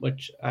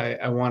 which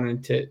I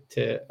wanted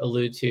to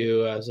allude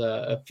to as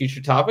a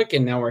future topic,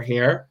 and now we're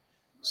here.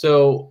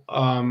 So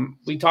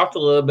we talked a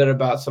little bit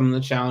about some of the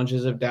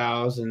challenges of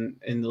DAOs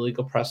and the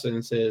legal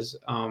precedences.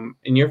 And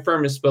your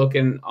firm has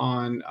spoken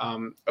on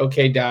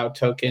OKDAO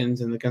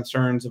tokens and the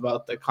concerns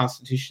about the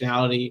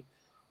constitutionality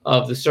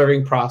of the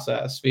serving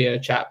process via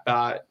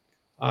chatbot.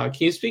 Can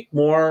you speak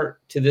more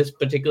to this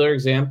particular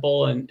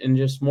example and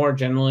just more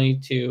generally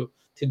to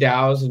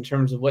DAOs in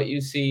terms of what you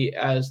see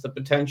as the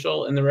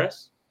potential and the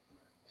risks?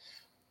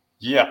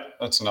 Yeah,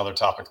 that's another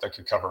topic that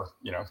could cover,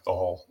 the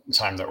whole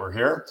time that we're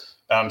here.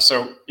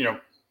 So,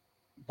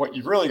 what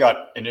you really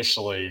got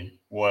initially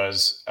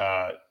was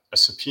a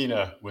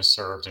subpoena was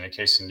served in a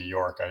case in New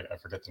York. I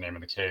forget the name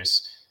of the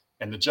case.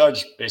 And the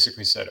judge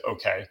basically said,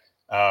 okay,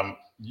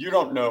 you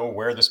don't know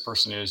where this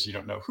person is. You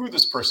don't know who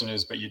this person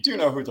is, but you do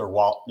know who their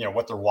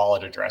what their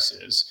wallet address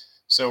is.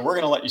 So we're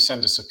going to let you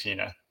send a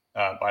subpoena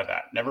by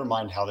that. Never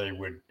mind how they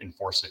would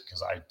enforce it,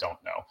 because I don't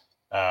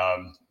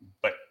know.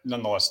 But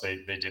nonetheless, they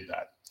did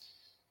that.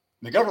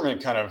 The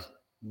government kind of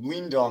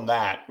leaned on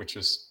that, which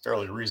was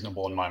fairly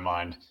reasonable in my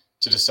mind,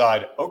 to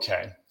decide,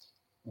 okay,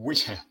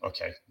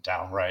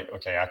 DAO, right?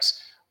 Okay,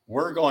 X,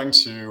 we're going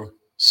to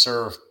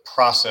serve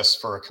process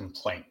for a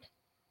complaint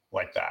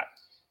like that.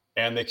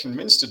 And they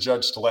convinced a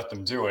judge to let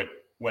them do it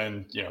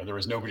when, there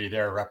was nobody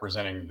there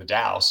representing the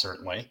DAO,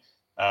 certainly.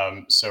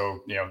 So,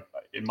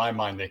 in my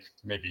mind, they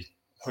maybe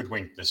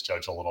hoodwinked this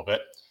judge a little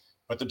bit,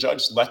 but the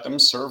judge let them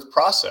serve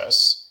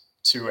process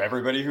to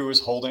everybody who was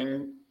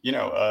holding,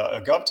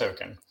 a Gov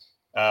token.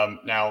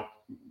 Now,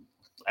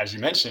 as you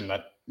mentioned,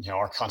 that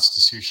our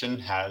Constitution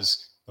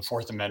has the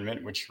Fourth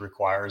Amendment, which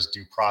requires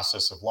due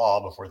process of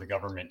law before the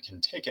government can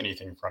take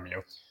anything from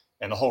you.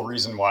 And the whole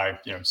reason why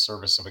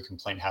service of a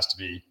complaint has to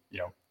be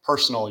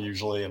personal,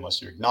 usually,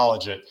 unless you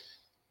acknowledge it,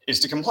 is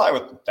to comply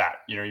with that.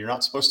 You're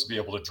not supposed to be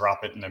able to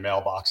drop it in the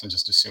mailbox and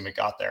just assume it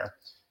got there.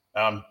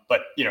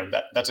 But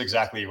that's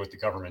exactly what the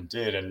government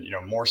did, and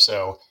more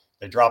so,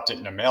 they dropped it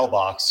in a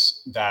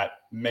mailbox that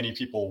many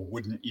people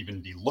wouldn't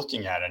even be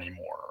looking at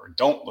anymore, or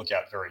don't look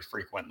at very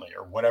frequently,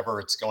 or whatever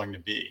it's going to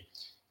be.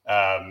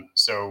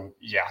 So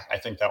yeah, I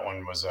think that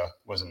one was a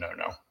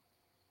no-no.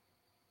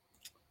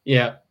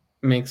 Yeah,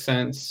 makes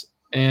sense.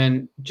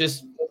 And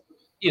just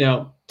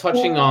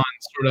touching on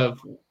sort of,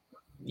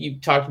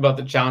 you talked about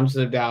the challenges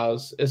of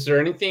DAOs. Is there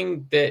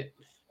anything that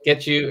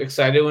gets you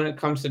excited when it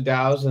comes to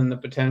DAOs and the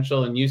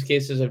potential and use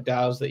cases of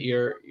DAOs that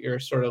you're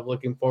sort of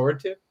looking forward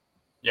to?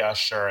 Yeah,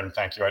 sure. And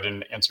thank you. I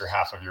didn't answer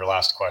half of your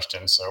last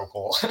question, so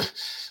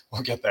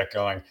we'll get that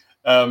going.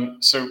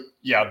 So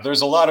yeah,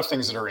 there's a lot of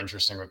things that are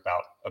interesting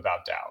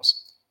about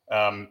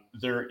DAOs.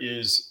 There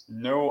is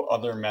no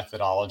other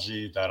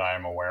methodology that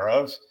I'm aware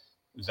of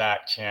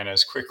that can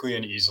as quickly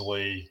and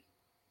easily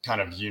kind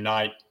of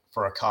unite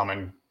for a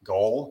common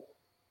goal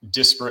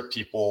disparate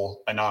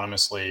people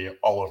anonymously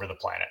all over the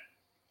planet.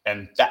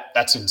 And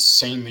that's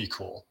insanely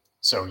cool.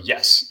 So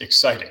yes,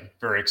 exciting,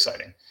 very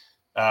exciting.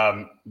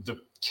 The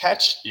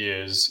catch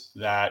is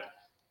that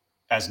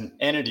as an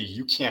entity,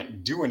 you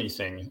can't do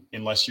anything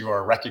unless you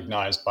are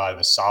recognized by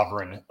the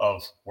sovereign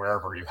of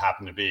wherever you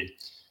happen to be.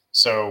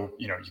 So,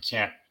 you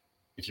can't,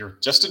 if you're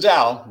just a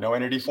DAO, no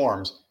entity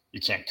forms, you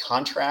can't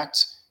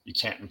contract, you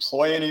can't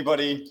employ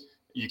anybody,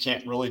 you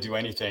can't really do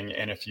anything.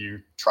 And if you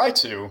try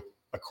to,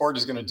 a court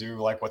is going to do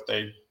like what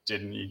they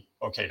did in the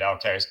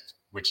OKDAO case,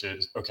 which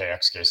is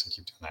OKX case, I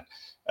keep doing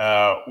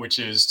that, which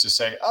is to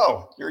say,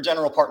 oh, you're a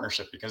general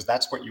partnership, because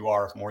that's what you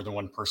are if more than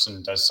one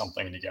person does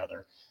something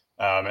together.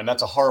 And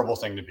that's a horrible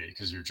thing to be,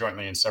 because you're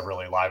jointly and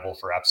severally liable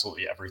for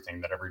absolutely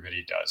everything that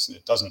everybody does. And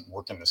it doesn't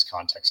work in this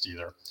context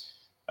either.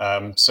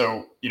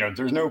 So,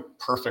 there's no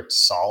perfect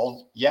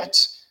solve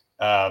yet.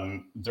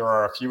 There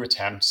are a few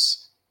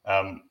attempts.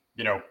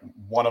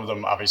 One of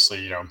them,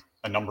 obviously,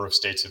 a number of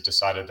states have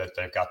decided that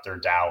they've got their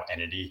DAO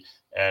entity.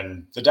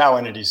 And the DAO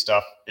entity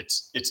stuff,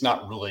 it's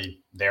not really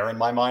there in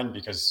my mind,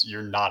 because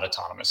you're not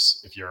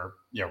autonomous if you're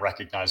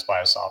recognized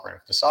by a sovereign.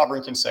 If the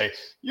sovereign can say,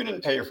 you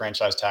didn't pay your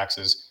franchise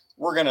taxes,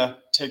 we're going to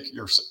take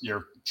your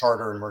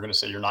charter and we're going to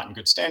say you're not in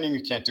good standing,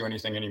 you can't do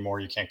anything anymore,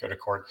 you can't go to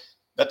court.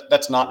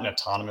 That's not an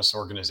autonomous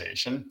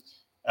organization.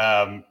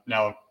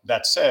 Now,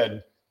 that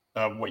said,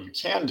 what you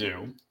can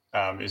do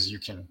is you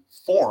can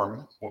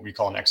form what we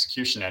call an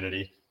execution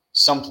entity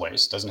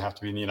someplace. Doesn't have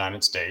to be in the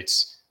United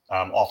States.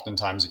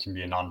 Oftentimes it can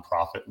be a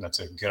nonprofit, and that's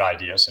a good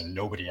idea, so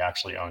nobody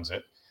actually owns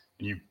it.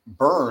 And you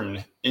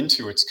burn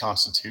into its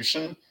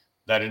constitution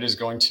that it is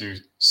going to,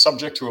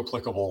 subject to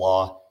applicable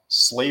law,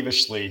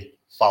 slavishly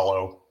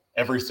follow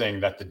everything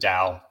that the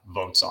DAO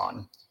votes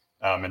on.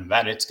 And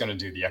that it's going to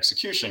do the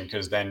execution,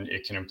 because then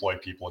it can employ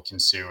people, it can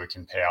sue, it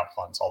can pay out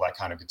funds, all that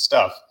kind of good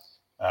stuff.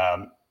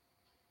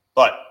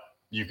 But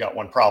you've got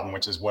one problem,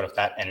 which is, what if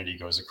that entity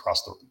goes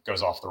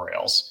off the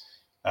rails?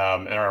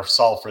 And our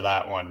solve for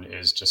that one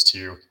is just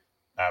to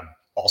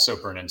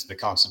also burn into the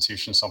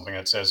Constitution something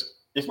that says,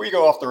 if we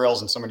go off the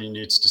rails and somebody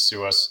needs to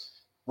sue us,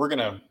 we're going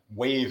to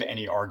waive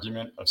any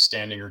argument of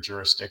standing or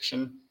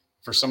jurisdiction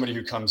for somebody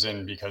who comes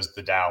in because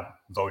the DAO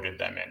voted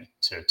them in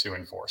to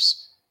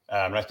enforce.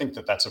 And I think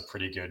that that's a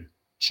pretty good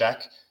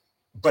check,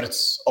 but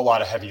it's a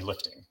lot of heavy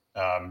lifting.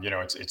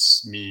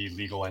 It's me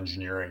legal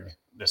engineering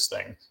this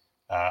thing.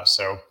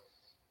 So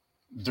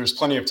there's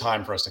plenty of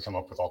time for us to come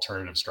up with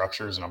alternative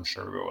structures, and I'm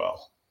sure we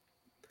will.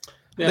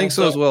 I think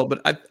so as well.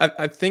 But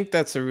I think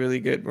that's a really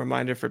good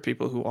reminder for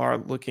people who are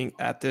looking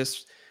at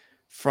this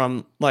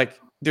from, like,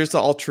 there's the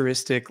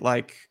altruistic,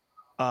 like,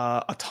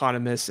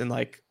 autonomous and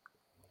like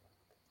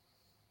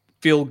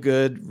feel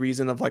good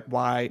reason of like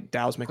why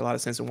DAOs make a lot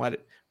of sense and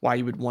why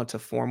you would want to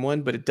form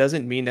one, but it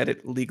doesn't mean that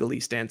it legally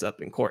stands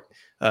up in court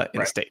in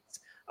the States.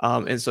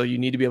 And so you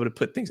need to be able to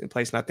put things in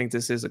place. And I think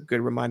this is a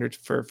good reminder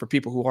for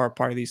people who are a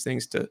part of these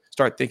things to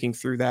start thinking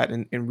through that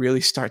and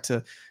really start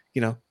to,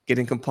 get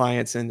in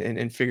compliance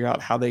and figure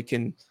out how they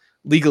can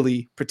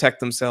legally protect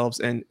themselves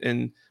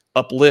and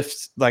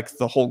uplift like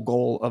the whole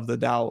goal of the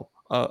DAO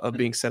of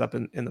being set up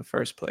in the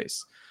first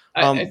place.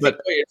 I think what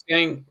you're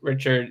saying,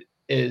 Richard,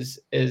 is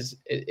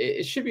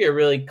it should be a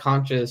really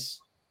conscious,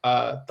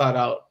 thought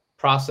out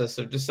process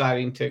of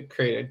deciding to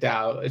create a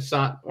DAO. It's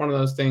not one of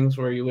those things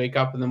where you wake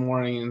up in the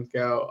morning and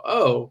go,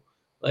 oh,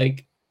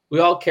 like, we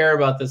all care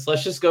about this,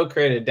 let's just go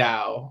create a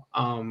DAO.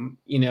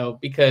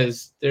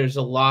 Because there's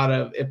a lot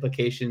of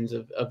implications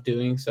of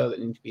doing so that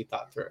need to be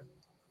thought through.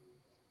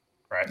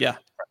 Right. Yeah.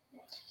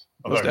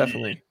 Most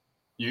definitely.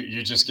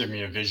 You just give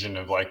me a vision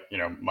of, like,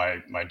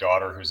 my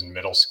daughter who's in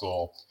middle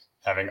school,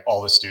 having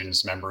all the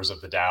students members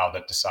of the DAO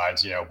that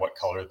decides, what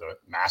color the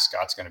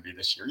mascot's going to be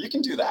this year. You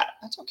can do that.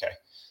 That's okay.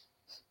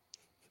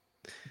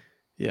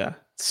 Yeah,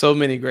 so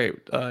many great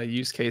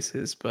use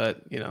cases,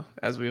 but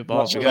as we I'm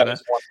evolve, not sure we that gotta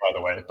is one, by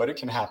the way, but it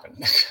can happen.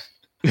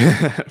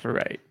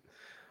 right.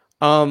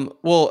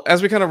 Well,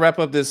 as we kind of wrap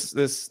up this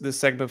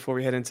segment before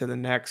we head into the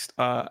next,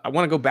 I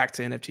want to go back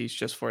to NFTs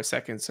just for a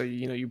second. So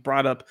you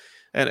brought up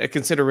a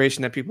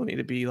consideration that people need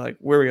to be like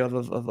wary of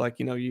like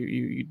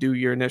you do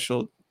your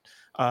initial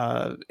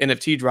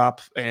NFT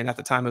drop, and at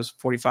the time it was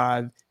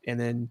 45, and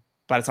then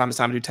by the time it's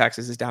time to do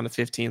taxes, it's down to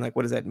 15. Like,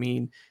 what does that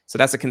mean? So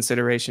that's a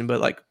consideration.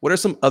 But like, what are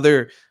some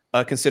other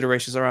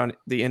considerations around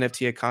the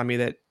NFT economy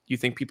that you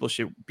think people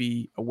should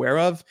be aware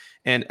of?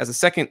 And as a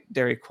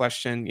secondary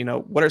question,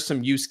 what are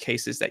some use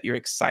cases that you're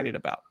excited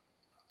about?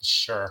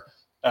 Sure.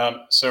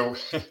 So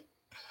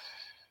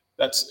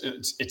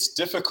it's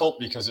difficult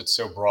because it's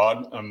so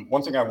broad.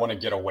 One thing I want to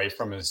get away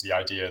from is the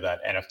idea that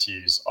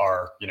NFTs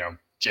are,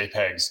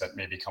 JPEGs that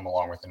maybe come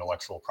along with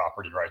intellectual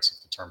property rights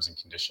if the terms and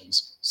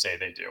conditions say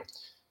they do.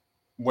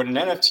 What an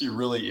NFT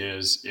really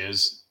is,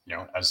 as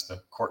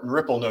the court in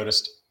Ripple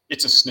noticed,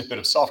 it's a snippet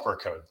of software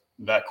code.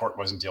 That court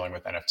wasn't dealing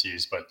with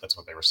NFTs, but that's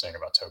what they were saying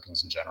about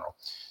tokens in general.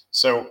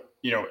 So,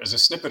 as a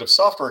snippet of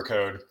software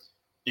code,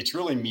 it's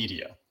really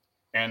media.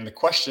 And the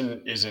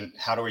question isn't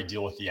how do we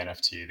deal with the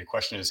NFT? The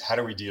question is how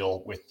do we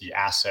deal with the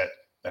asset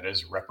that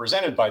is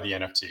represented by the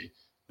NFT?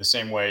 The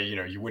same way,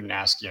 you wouldn't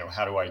ask,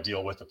 how do I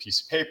deal with a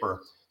piece of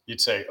paper?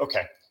 You'd say,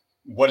 okay,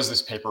 what does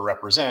this paper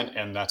represent?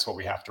 And that's what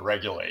we have to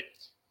regulate.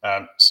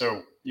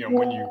 So,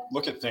 when you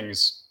look at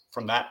things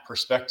from that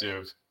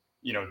perspective,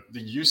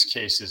 the use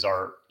cases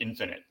are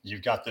infinite.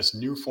 You've got this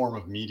new form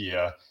of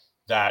media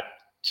that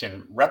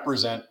can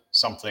represent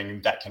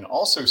something that can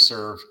also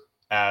serve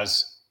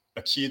as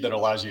a key that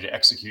allows you to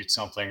execute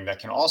something that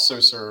can also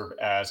serve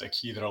as a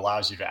key that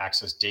allows you to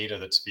access data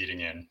that's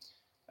feeding in.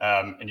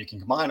 And you can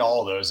combine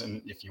all of those.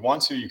 And if you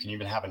want to, you can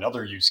even have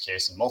another use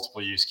case and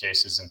multiple use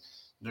cases. And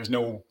there's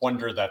no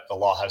wonder that the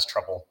law has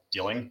trouble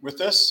dealing with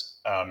this.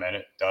 And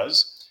it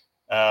does.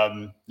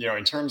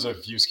 In terms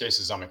of use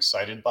cases I'm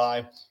excited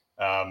by,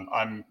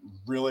 I'm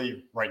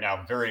really right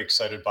now very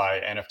excited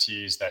by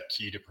NFTs that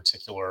key to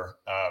particular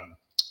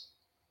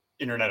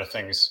Internet of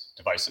Things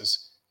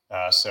devices.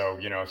 So,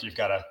 if you've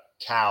got a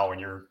cow and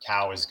your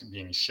cow is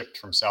being shipped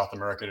from South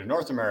America to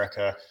North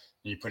America,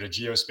 and you put a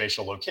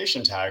geospatial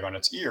location tag on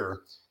its ear,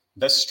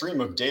 that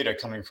stream of data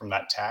coming from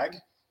that tag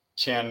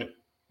can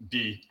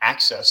be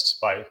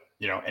accessed by,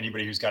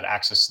 anybody who's got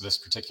access to this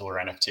particular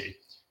NFT.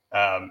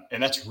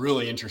 And that's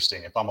really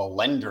interesting. If I'm a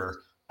lender,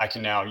 I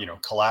can now,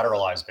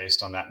 collateralize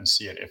based on that and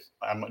see it. If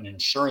I'm an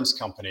insurance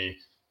company,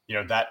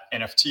 that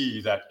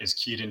NFT that is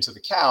keyed into the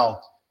cow,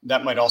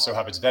 that might also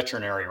have its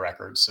veterinary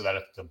records so that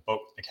if the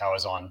boat the cow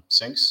is on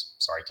sinks,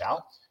 sorry,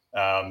 cow,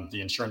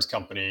 the insurance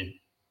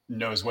company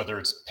knows whether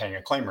it's paying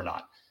a claim or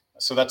not.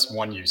 So that's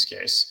one use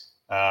case.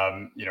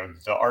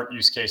 The art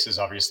use cases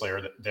obviously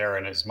are there,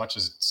 and as much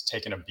as it's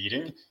taken a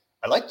beating,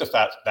 I like the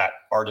fact that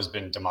art has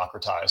been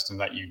democratized and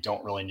that you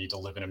don't really need to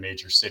live in a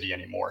major city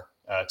anymore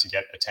to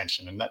get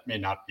attention. And that may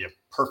not be a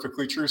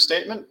perfectly true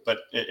statement, but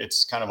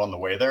it's kind of on the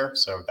way there.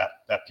 So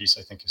that piece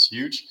I think is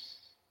huge.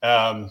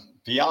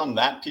 Beyond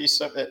that piece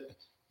of it,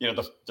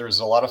 there's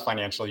a lot of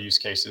financial use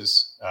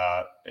cases,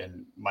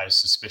 and my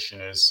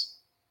suspicion is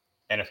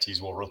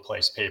NFTs will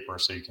replace paper.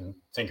 So you can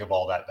think of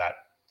all that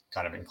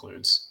kind of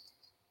includes.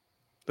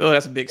 Oh,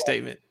 that's a big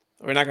statement.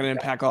 We're not going to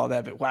unpack all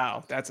that, but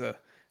wow, that's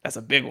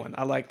a big one.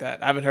 I like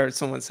that. I haven't heard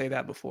someone say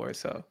that before.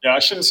 So yeah, I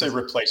shouldn't say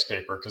replace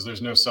paper because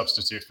there's no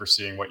substitute for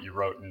seeing what you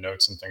wrote in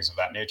notes and things of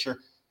that nature.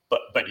 But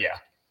yeah.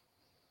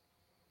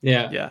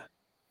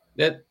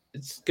 That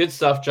it's good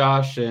stuff,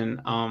 Josh.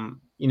 And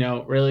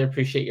really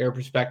appreciate your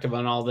perspective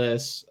on all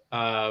this.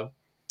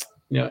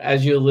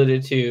 As you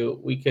alluded to,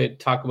 we could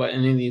talk about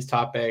any of these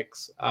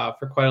topics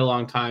for quite a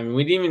long time. And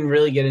we didn't even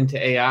really get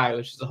into AI,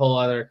 which is a whole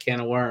other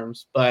can of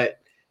worms. But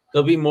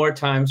there'll be more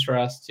times for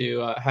us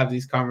to have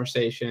these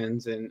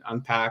conversations and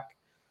unpack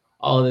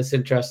all of this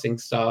interesting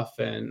stuff.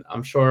 And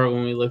I'm sure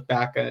when we look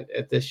back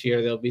at this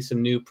year, there'll be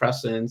some new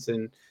precedents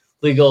and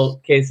legal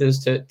cases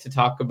to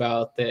talk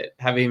about that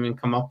haven't even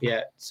come up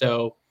yet.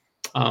 So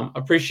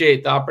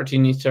appreciate the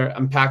opportunity to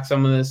unpack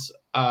some of this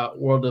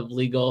world of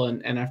legal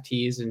and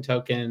NFTs and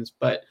tokens,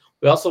 but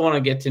we also want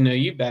to get to know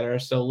you better.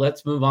 So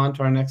let's move on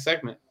to our next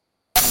segment.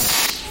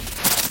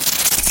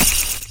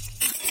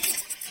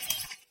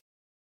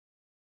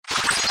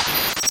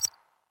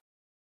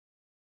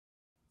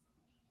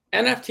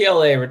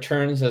 NFTLA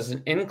returns as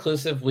an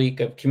inclusive week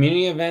of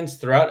community events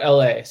throughout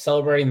LA,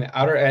 celebrating the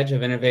outer edge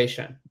of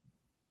innovation.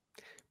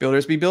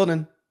 Builders be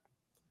building.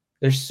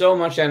 There's so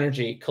much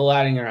energy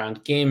colliding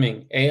around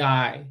gaming,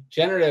 AI,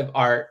 generative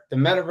art, the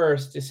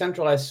metaverse,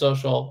 decentralized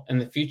social,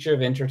 and the future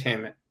of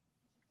entertainment.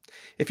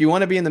 If you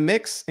want to be in the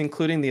mix,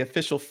 including the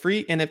official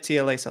free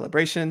NFTLA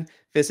celebration,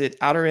 visit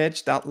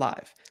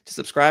outeredge.live to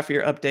subscribe for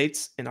your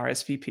updates and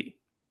RSVP.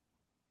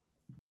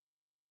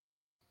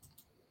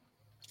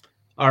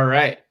 All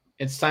right.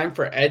 It's time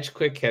for Edge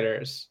Quick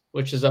Hitters,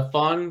 which is a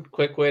fun,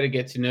 quick way to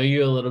get to know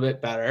you a little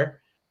bit better.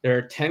 There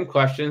are 10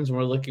 questions, and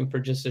we're looking for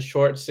just a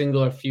short,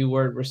 single or few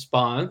word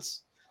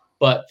response.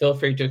 but feel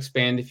free to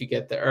expand if you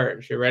get the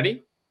urge. You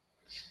ready?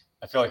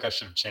 I feel like I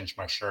should have changed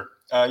my shirt.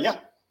 Yeah,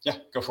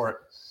 go for it.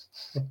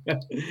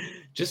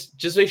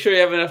 just make sure you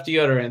have enough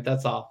deodorant.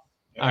 That's all.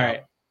 Yeah. All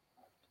right.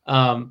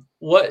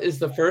 What is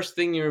the first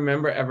thing you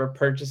remember ever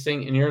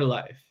purchasing in your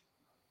life?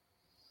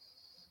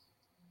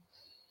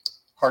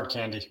 Hard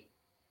candy.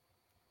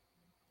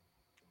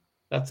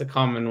 That's a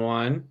common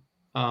one.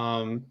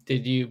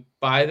 Did you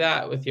buy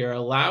that with your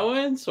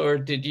allowance, or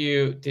did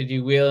you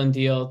wheel and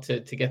deal to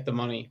get the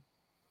money?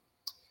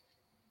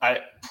 I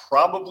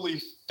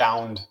probably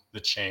found the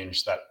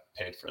change that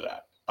paid for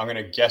that. I'm going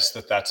to guess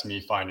that that's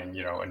me finding,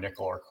 a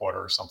nickel or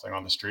quarter or something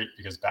on the street,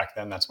 because back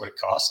then that's what it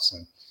costs.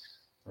 And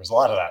there was a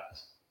lot of that.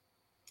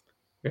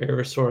 Very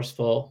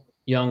resourceful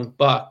young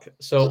buck.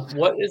 So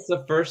what is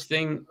the first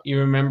thing you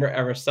remember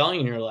ever selling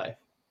in your life?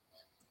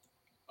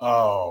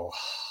 Oh,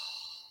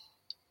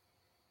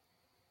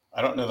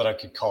 I don't know that I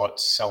could call it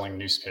selling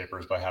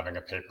newspapers by having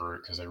a paper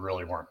route, because they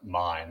really weren't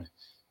mine.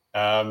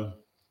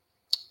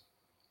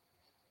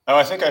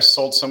 I think I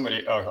sold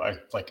somebody. All right.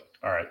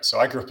 So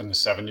I grew up in the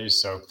 70s,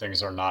 so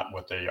things are not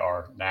what they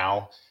are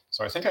now.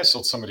 So I think I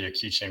sold somebody a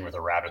keychain with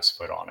a rabbit's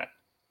foot on it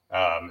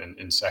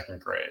in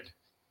second grade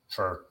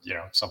for,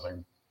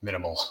 something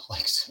minimal,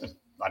 like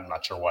I'm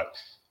not sure what.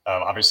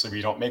 Obviously,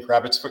 we don't make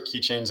rabbit's foot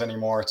keychains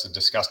anymore. It's a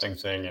disgusting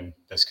thing in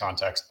this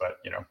context, but,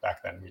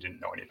 back then we didn't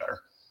know any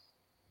better.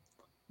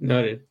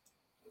 Noted.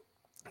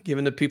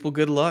 Giving the people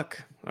good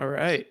luck. All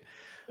right.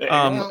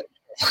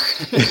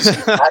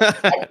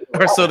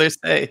 Or so they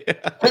say.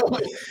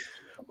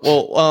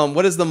 Well,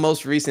 what is the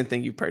most recent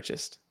thing you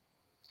purchased?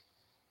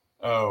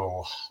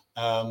 Oh,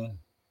 wow.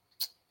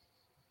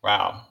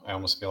 I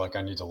almost feel like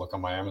I need to look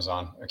on my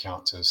Amazon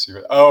account to see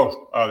what.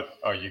 Oh,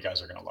 you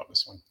guys are going to love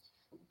this one.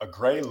 A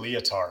gray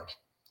leotard.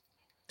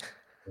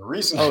 The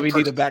reason we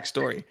need a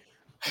backstory.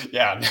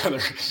 Yeah, no,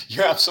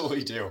 you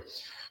absolutely do.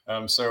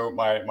 So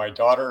my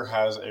daughter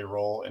has a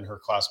role in her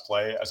class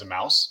play as a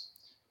mouse.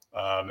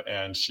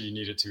 And she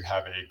needed to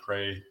have a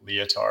gray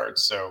leotard.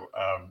 So,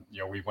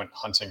 we went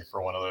hunting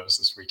for one of those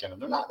this weekend,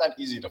 and they're not that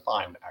easy to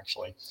find,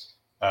 actually.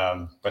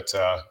 But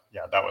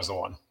that was the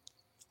one.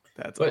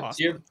 That's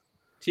awesome.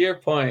 To your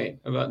point,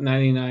 about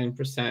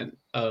 99%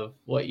 of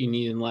what you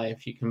need in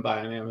life you can buy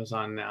on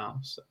Amazon now.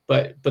 So,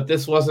 but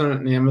this wasn't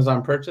an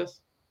Amazon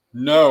purchase?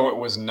 No, it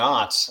was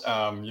not.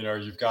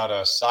 You've got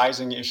a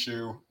sizing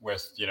issue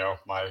with,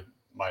 my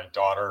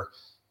daughter.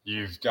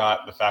 You've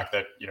got the fact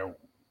that,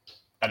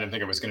 I didn't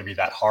think it was going to be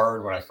that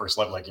hard when I first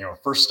left.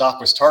 First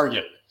stop was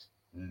Target.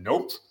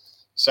 Nope.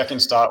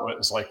 Second stop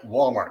was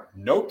Walmart.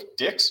 Nope.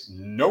 Dick's.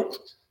 Nope.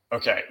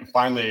 Okay. And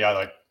finally,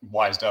 I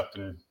wised up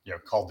and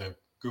called the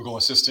Google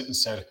Assistant and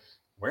said,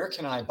 "Where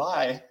can I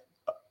buy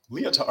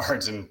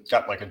leotards?" And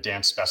got a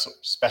dance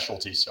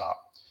specialty shop,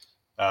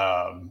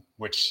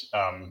 which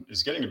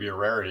is getting to be a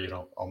rarity.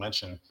 I'll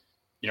mention.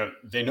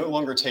 They no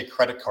longer take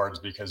credit cards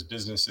because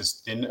business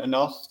is thin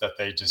enough that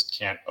they just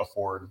can't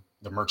afford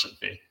the merchant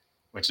fee,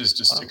 which is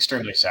just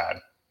extremely sad.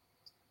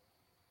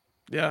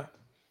 Yeah.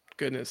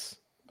 Goodness.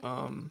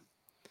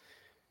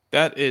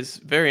 That is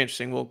very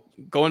interesting. Well,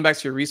 going back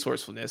to your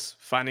resourcefulness,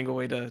 finding a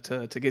way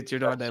to get your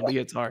daughter that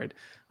leotard,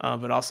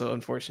 but also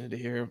unfortunate to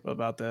hear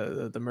about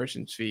the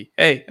merchant fee.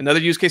 Hey, another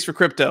use case for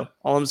crypto.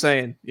 All I'm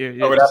saying, you're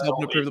just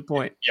helping to prove the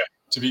point. Yeah.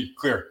 To be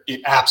clear, it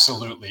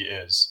absolutely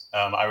is.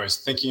 I was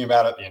thinking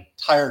about it the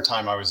entire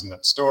time I was in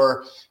that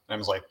store, and I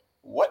was like,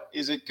 what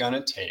is it going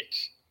to take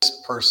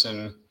this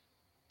person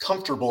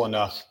comfortable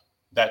enough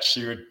that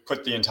she would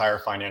put the entire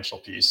financial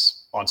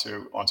piece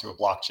onto a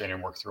blockchain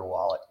and work through a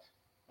wallet?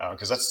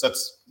 Because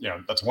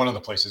that's one of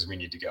the places we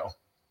need to go.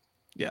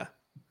 Yeah,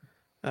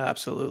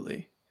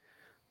 absolutely.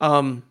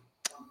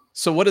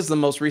 So what is the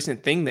most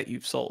recent thing that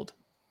you've sold?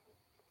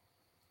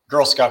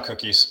 Girl Scout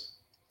cookies.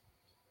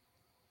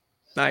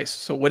 Nice.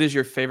 So what is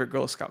your favorite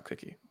Girl Scout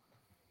cookie?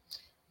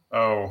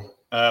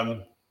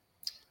 I'd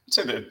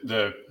say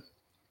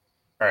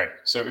all right.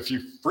 So if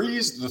you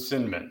freeze the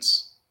Thin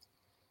Mints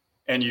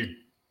and you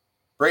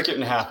break it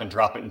in half and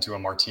drop it into a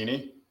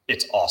martini,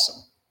 it's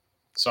awesome.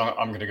 So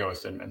I'm going to go with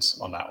Thin Mints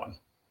on that one.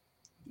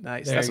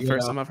 Nice. That's the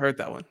first time I've heard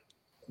that one.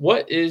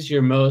 What is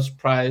your most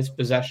prized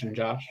possession,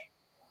 Josh?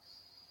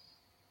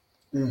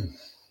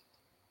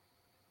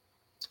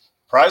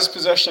 Prized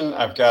possession,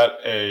 I've got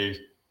a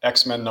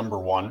X-Men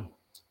 #1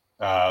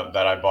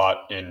 that I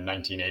bought in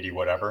 1980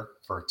 whatever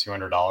for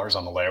 $200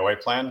 on the layaway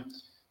plan.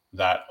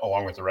 That,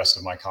 along with the rest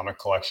of my comic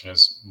collection,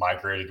 has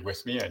migrated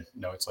with me. I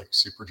know it's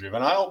super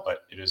juvenile, but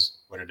it is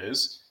what it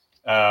is.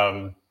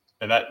 And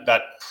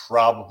that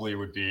probably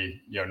would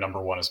be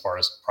 #1 as far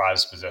as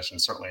prized possession.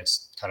 Certainly,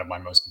 it's kind of my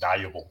most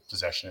valuable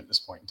possession at this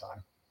point in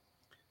time.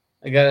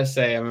 I gotta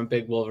say, I'm a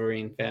big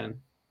Wolverine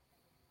fan.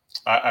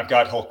 I've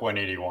got Hulk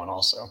 181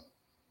 also.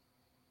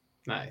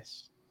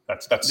 Nice.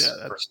 That's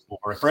first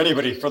Wolverine. For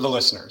anybody, for the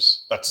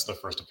listeners, that's the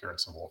first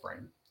appearance of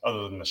Wolverine,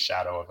 other than the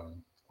shadow of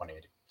him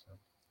 180. So,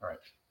 all right.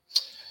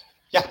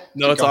 Yeah.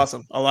 No, it's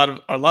awesome. A lot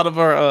of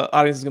our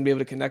audience is gonna be able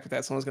to connect with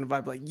that. Someone's gonna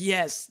vibe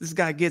yes, this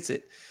guy gets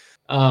it.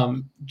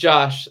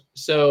 Josh,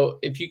 so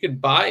if you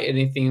could buy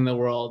anything in the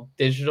world,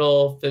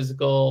 digital,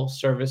 physical,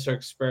 service, or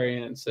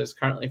experience that's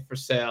currently for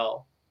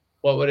sale,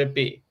 what would it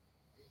be?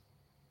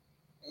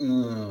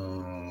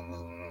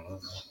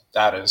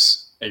 That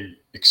is a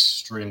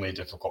extremely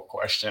difficult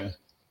question.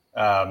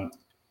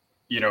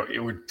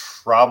 It would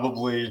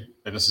probably,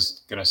 and this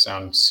is going to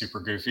sound super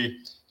goofy,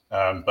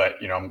 but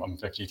I'm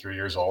 53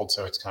 years old,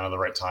 so it's kind of the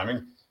right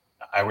timing.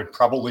 I would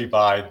probably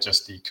buy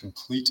just the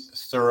complete,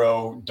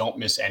 thorough, don't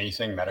miss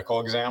anything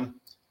medical exam,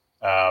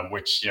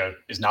 which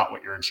is not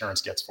what your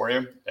insurance gets for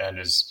you, and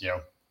is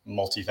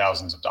multi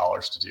thousands of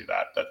dollars to do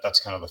that. That's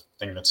kind of the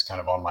thing that's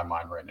kind of on my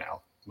mind right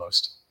now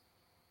most.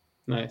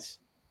 Nice.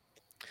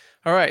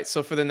 All right.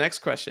 So for the next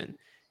question,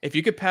 if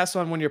you could pass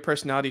on one of your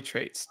personality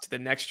traits to the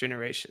next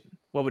generation,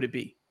 what would it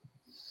be?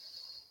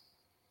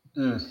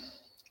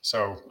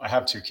 So I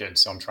have 2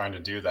 kids, so I'm trying to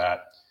do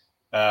that.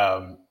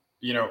 I'm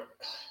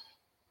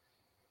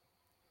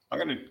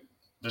going to,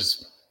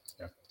 there's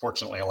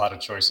fortunately a lot of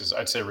choices.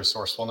 I'd say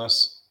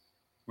resourcefulness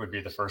would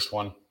be the first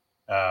one.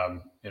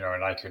 And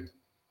I could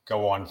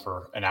go on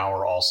for an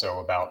hour also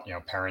about,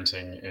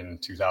 parenting in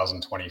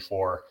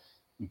 2024.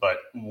 But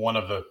one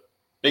of the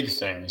big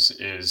things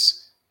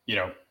is,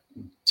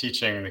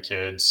 teaching the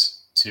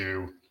kids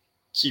to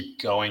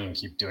keep going and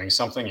keep doing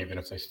something, even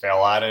if they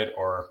fail at it,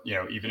 or,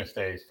 even if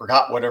they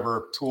forgot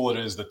whatever tool it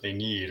is that they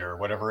need or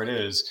whatever it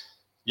is,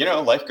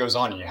 life goes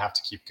on and you have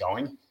to keep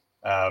going.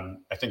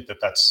 I think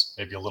that's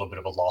maybe a little bit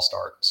of a lost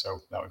art. So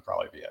that would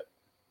probably be it.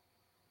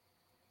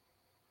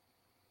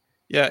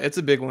 Yeah, it's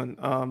a big one.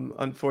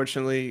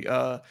 Unfortunately,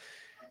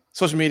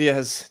 social media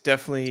has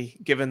definitely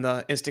given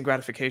the instant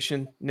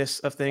gratification-ness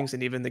of things,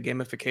 and even the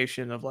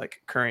gamification of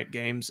like current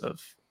games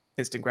of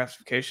instant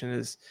gratification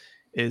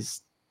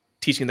is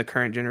teaching the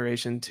current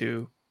generation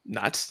to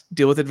not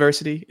deal with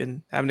adversity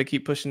and having to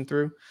keep pushing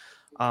through.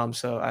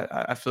 So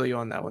I feel you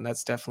on that one.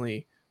 That's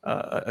definitely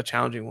a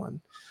challenging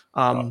one.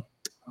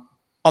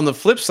 On the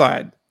flip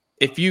side,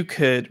 if you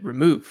could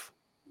remove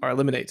or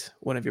eliminate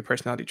one of your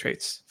personality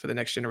traits for the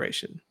next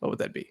generation, what would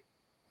that be?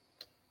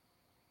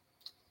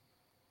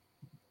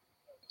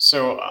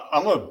 So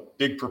I'm a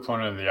big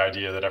proponent of the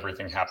idea that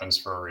everything happens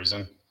for a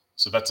reason.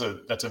 So that's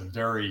a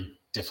very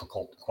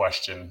difficult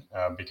question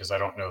because I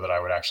don't know that I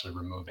would actually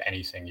remove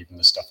anything, even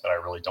the stuff that I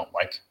really don't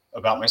like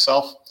about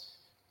myself.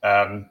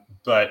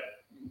 But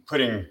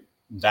putting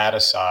that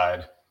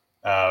aside,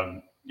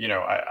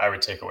 I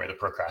would take away the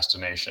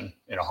procrastination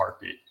in a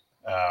heartbeat.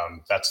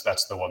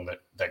 That's the one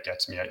that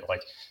gets me.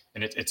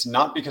 And it's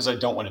not because I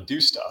don't want to do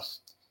stuff.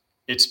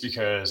 It's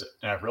because,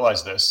 and I've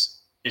realized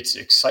this, it's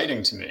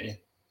exciting to me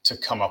to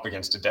come up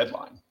against a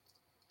deadline.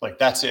 Like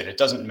that's it. It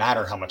doesn't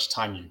matter how much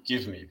time you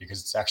give me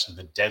because it's actually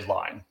the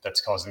deadline that's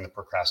causing the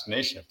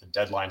procrastination. If the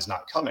deadline's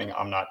not coming,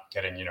 I'm not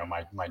getting,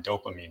 my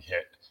dopamine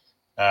hit.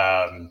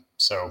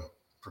 So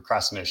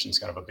procrastination is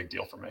kind of a big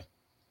deal for me.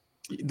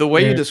 The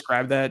way you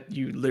describe that,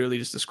 you literally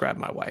just described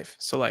my wife.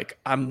 So like,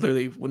 I'm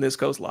literally, when this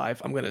goes live,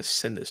 I'm going to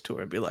send this to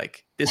her and be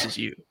like, this is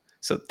you.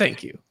 So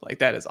thank you. Like,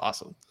 that is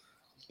awesome.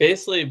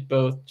 Basically,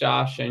 both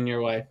Josh and your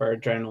wife are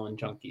adrenaline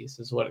junkies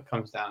is what it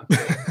comes down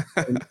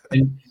to.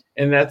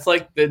 and that's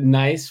like the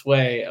nice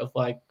way of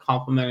like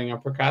complimenting a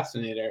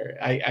procrastinator.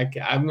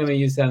 I'm going to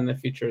use that in the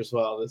future as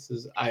well. This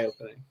is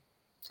eye-opening.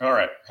 All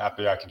right.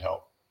 Happy I could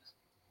help.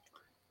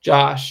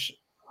 Josh,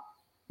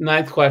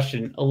 9th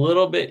question, a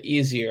little bit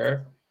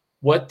easier.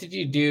 What did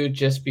you do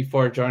just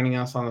before joining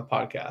us on the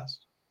podcast?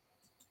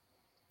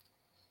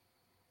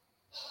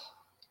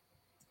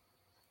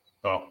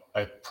 Well,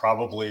 I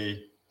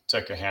probably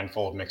took a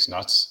handful of mixed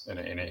nuts and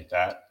ate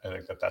that. I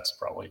think that's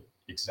probably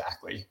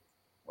exactly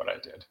what I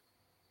did.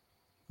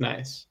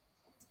 Nice.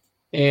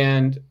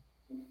 And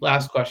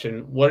last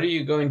question, what are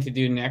you going to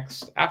do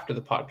next after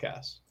the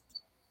podcast?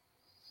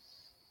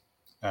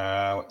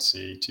 Let's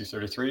see,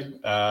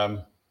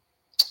 2:33.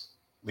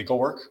 Legal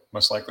work,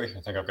 most likely. I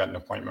think I've got an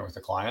appointment with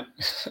a client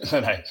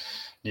that I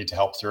need to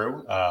help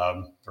through.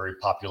 Very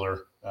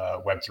popular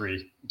Web3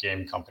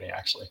 game company,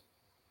 actually.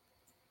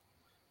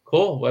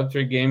 Cool.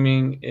 Web3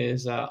 gaming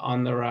is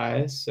on the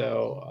rise.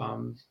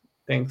 So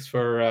thanks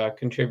for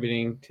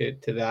contributing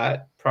to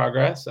that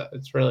progress.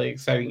 It's a really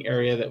exciting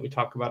area that we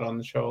talk about on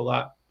the show a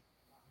lot.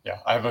 Yeah,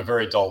 I have a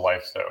very dull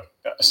life, though.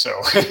 So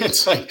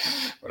it's like,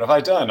 what have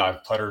I done?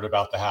 I've puttered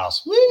about the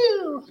house.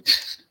 Woo!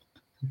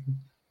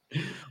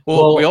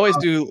 Well, we always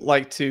do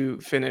like to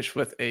finish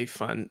with a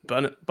fun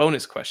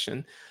bonus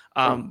question.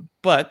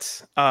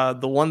 But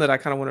the one that I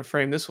kind of want to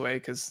frame this way,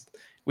 because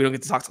we don't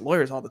get to talk to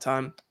lawyers all the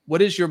time.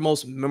 What is your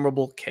most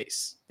memorable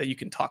case that you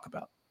can talk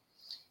about?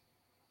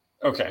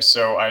 Okay,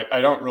 so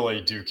I don't really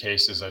do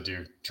cases, I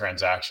do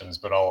transactions,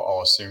 but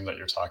I'll assume that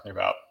you're talking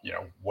about,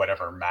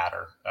 whatever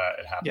matter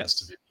it happens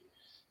to be.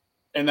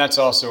 And that's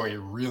also a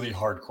really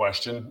hard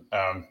question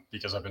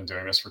because I've been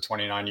doing this for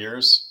 29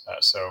 years.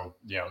 So,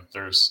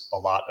 there's a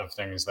lot of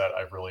things that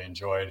I've really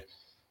enjoyed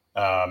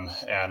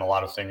and a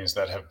lot of things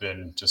that have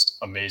been just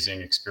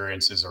amazing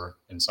experiences, or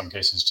in some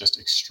cases, just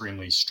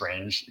extremely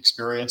strange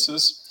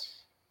experiences.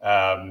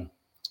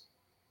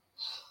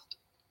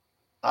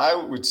 I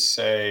would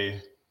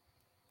say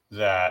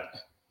that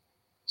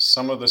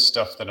some of the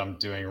stuff that I'm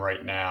doing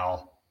right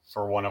now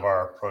for one of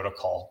our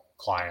protocol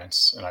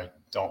clients, and I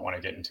don't want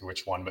to get into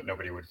which one, but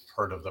nobody would have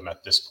heard of them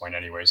at this point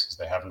anyways, because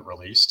they haven't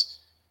released,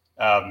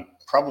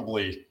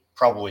 probably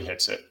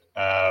hits it.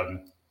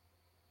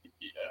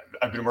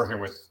 I've been working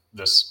with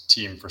this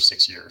team for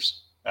 6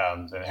 years.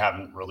 They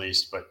haven't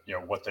released, but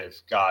what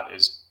they've got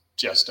is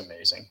just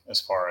amazing as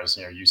far as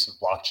use of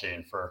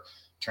blockchain for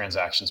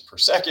transactions per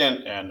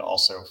second, and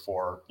also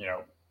for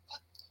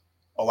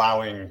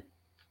allowing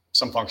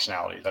some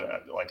functionality that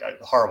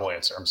horrible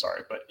answer. I'm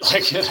sorry, but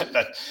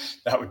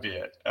that would be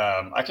it.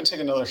 I can take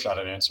another shot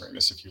at answering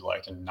this if you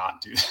like, and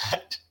not do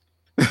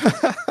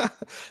that.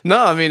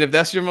 No, I mean, if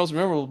that's your most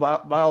memorable, by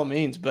all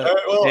means. But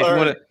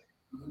all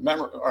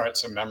right,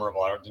 so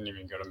memorable. I didn't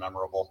even go to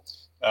memorable.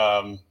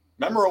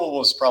 Memorable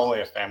was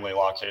probably a family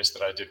law case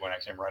that I did when I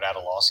came right out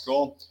of law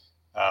school,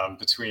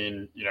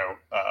 between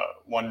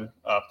one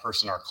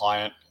person, our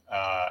client,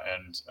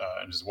 and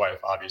his wife,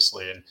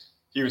 obviously, and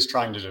he was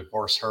trying to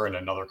divorce her in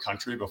another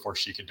country before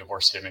she could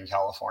divorce him in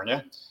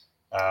California.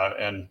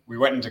 And we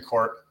went into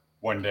court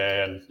one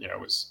day, and it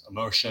was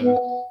emotion,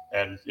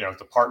 and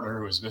the partner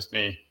who was with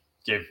me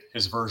gave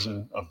his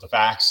version of the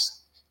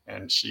facts,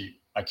 and she,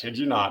 I kid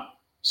you not,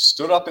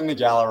 stood up in the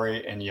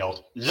gallery and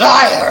yelled,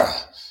 "Liar!"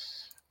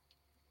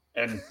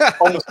 and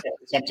almost got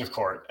contempt of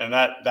court. And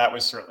that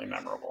was certainly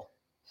memorable.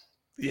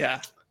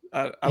 Yeah.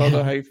 I don't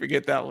know how you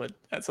forget that one.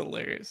 That's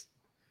hilarious.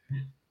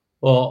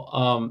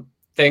 Well,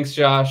 thanks,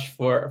 Josh,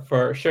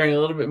 for sharing a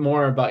little bit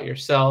more about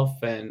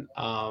yourself. And,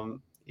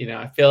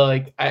 I feel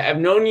like I've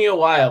known you a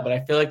while, but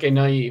I feel like I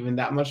know you even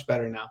that much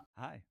better now.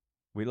 Hi.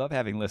 We love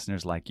having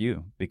listeners like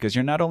you because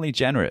you're not only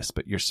generous,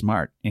 but you're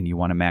smart and you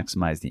want to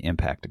maximize the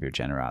impact of your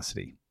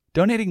generosity.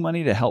 Donating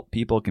money to help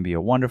people can be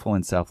a wonderful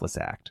and selfless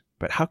act,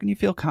 but how can you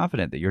feel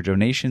confident that your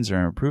donations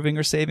are improving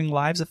or saving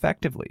lives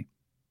effectively?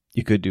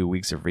 You could do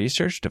weeks of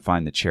research to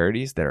find the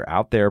charities that are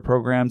out there,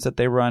 programs that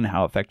they run,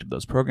 how effective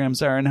those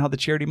programs are, and how the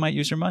charity might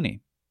use your money.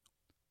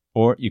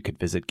 Or you could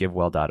visit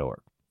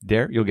givewell.org.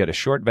 There, you'll get a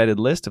short vetted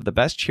list of the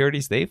best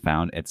charities they've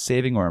found at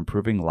saving or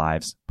improving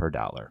lives per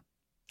dollar.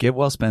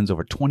 GiveWell spends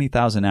over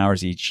 20,000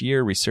 hours each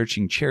year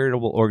researching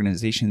charitable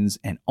organizations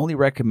and only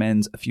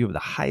recommends a few of the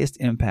highest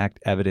impact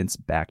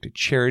evidence-backed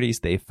charities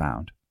they've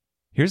found.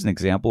 Here's an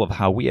example of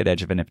how we at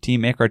Edge of NFT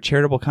make our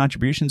charitable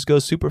contributions go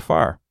super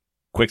far.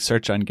 Quick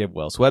search on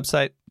GiveWell's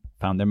website,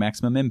 found their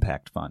maximum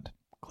impact fund,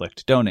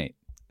 clicked donate,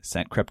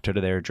 sent crypto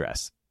to their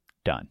address.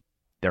 Done.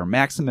 Their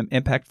maximum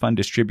impact fund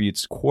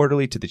distributes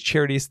quarterly to the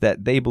charities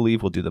that they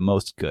believe will do the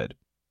most good.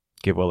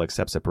 GiveWell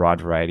accepts a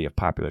broad variety of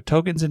popular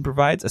tokens and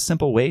provides a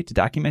simple way to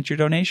document your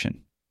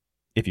donation.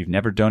 If you've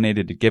never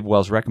donated to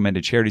GiveWell's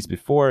recommended charities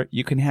before,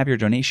 you can have your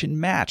donation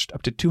matched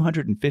up to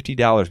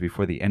 $250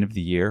 before the end of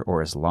the year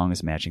or as long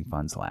as matching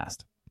funds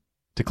last.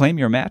 To claim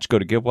your match, go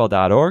to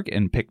givewell.org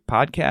and pick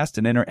podcast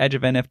and enter Edge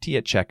of NFT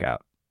at checkout.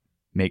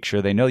 Make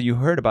sure they know you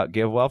heard about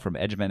GiveWell from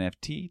Edge of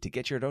NFT to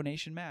get your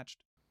donation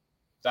matched.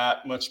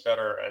 That much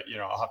better.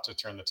 I'll have to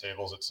turn the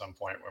tables at some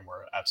point when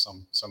we're at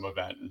some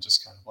event and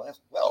just kind of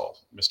well,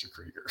 Mr.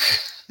 Krieger.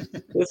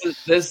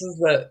 This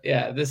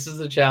is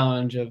the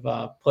challenge of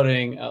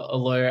putting a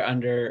lawyer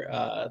under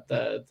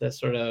the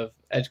sort of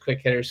edge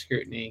quick hitter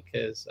scrutiny,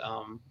 because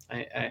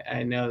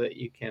I know that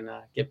you can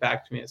get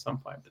back to me at some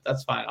point, but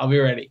that's fine. I'll be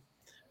ready.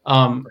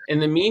 In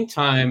the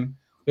meantime,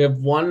 we have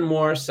one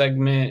more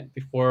segment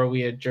before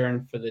we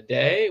adjourn for the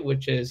day,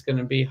 which is going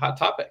to be Hot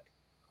Topic.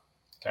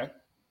 Okay.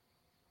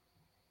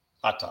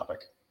 Hot Topic.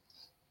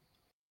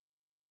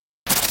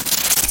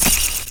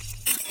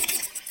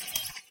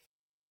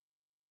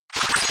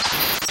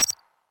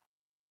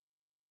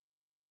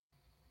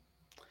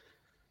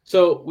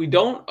 So we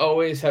don't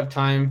always have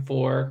time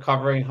for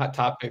covering hot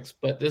topics,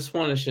 but this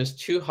one is just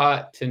too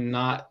hot to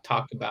not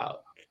talk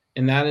about.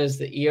 And that is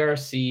the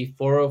ERC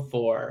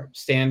 404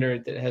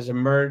 standard that has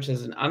emerged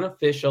as an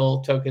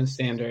unofficial token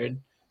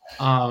standard.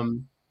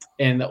 And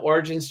the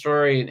origin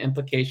story and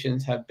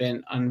implications have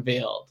been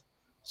unveiled.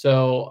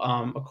 So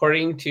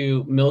according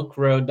to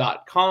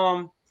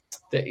milkroad.com,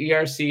 the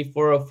ERC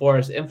 404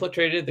 has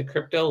infiltrated the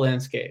crypto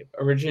landscape,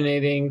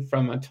 originating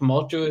from a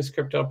tumultuous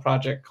crypto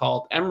project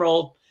called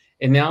Emerald.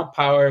 It now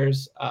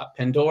powers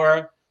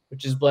Pandora,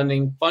 which is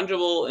blending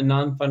fungible and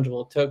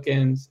non-fungible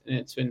tokens, and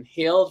it's been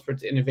hailed for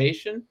its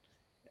innovation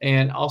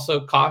and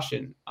also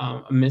caution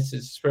amidst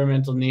its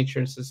experimental nature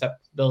and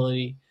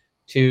susceptibility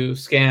to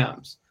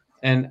scams.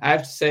 And I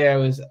have to say, I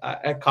was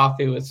at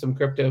coffee with some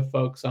crypto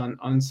folks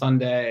on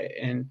Sunday,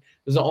 and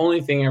it was the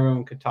only thing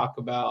everyone could talk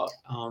about.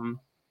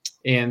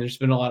 And there's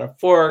been a lot of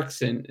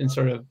forks and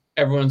sort of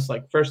everyone's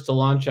like first to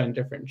launch on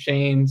different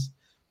chains.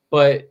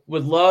 But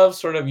would love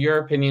sort of your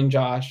opinion,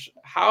 Josh.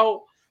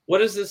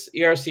 What is this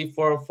ERC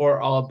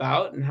 404 all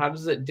about, and how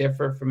does it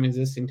differ from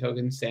existing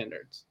token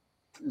standards?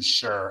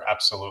 Sure,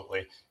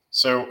 absolutely.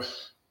 So,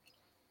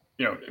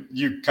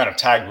 you kind of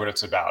tagged what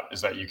it's about,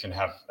 is that you can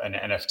have an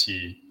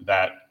NFT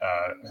that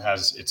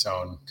has its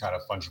own kind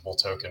of fungible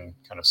token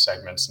kind of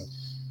segments. And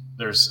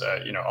there's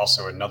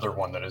also another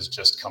one that has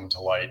just come to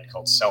light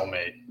called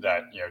Cellmate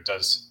that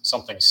does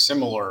something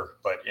similar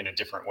but in a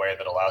different way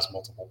that allows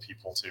multiple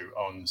people to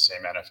own the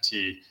same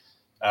NFT.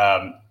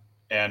 I'm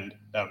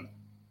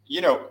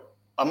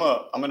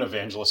an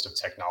evangelist of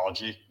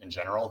technology in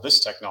general, this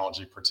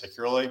technology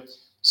particularly.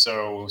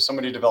 So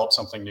somebody developed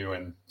something new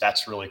and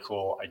that's really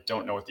cool. I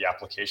don't know what the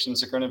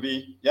applications are going to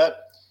be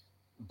yet,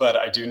 but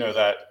I do know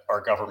that our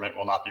government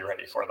will not be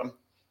ready for them.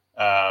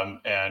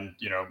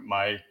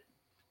 My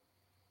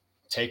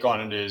take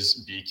on it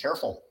is be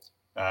careful.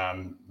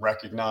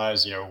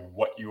 Recognize,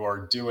 what you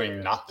are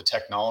doing, not the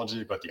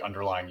technology, but the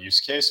underlying use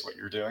case, what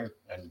you're doing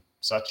and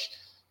such,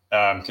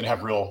 can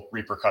have real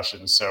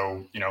repercussions.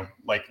 So,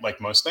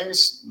 like most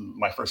things,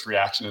 my first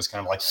reaction is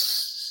kind of like,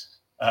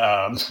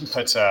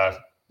 but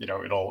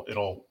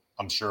it'll,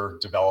 I'm sure,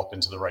 develop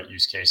into the right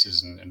use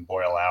cases and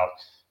boil out.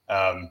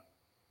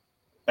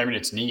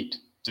 It's neat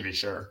to be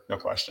sure, no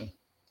question.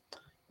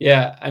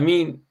 Yeah,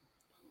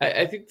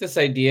 I think this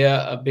idea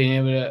of being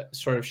able to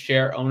sort of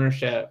share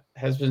ownership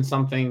has been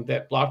something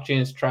that blockchain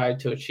has tried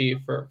to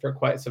achieve for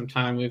quite some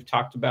time. We've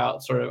talked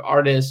about sort of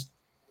artists,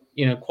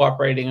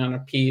 cooperating on a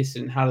piece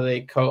and how do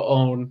they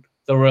co-own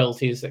the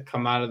royalties that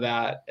come out of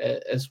that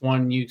as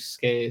one use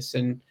case.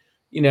 And,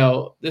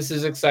 this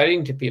is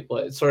exciting to people.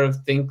 It sort of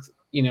thinks,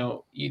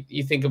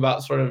 you think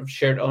about sort of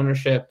shared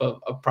ownership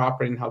of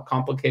property and how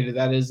complicated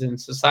that is in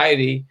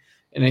society.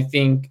 And I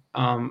think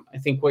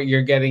what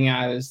you're getting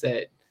at is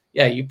that,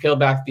 yeah, you peel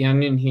back the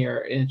onion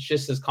here, and it's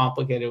just as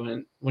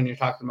complicated when you're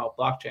talking about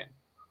blockchain.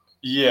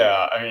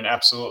 Yeah,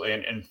 absolutely.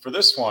 And for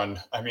this one,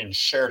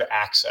 shared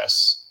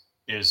access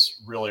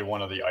is really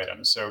one of the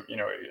items. So,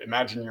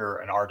 imagine you're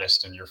an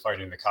artist and you're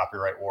fighting the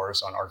copyright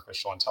wars on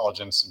artificial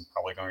intelligence and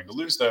probably going to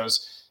lose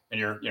those. And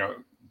you're,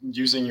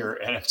 using your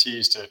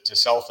NFTs to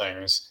sell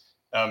things.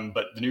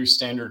 But the new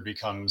standard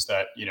becomes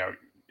that,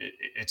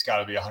 it's got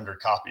to be 100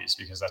 copies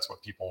because that's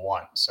what people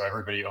want. So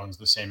everybody owns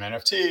the same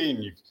NFT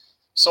and you've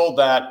sold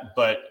that,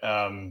 but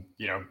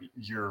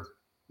you're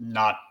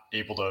not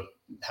able to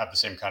have the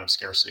same kind of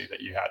scarcity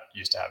that you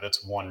used to have.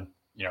 That's one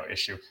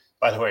issue.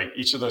 By the way,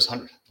 each of those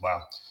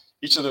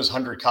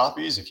 100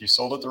 copies, if you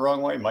sold it the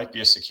wrong way, might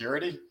be a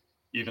security,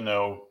 even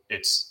though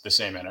it's the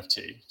same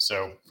NFT.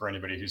 So for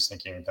anybody who's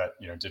thinking that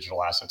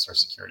digital assets are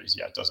securities,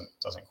 yeah, it doesn't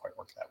quite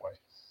work that way.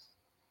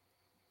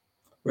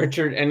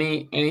 Richard,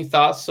 any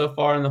thoughts so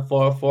far on the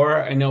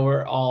 404? I know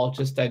we're all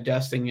just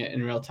digesting it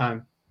in real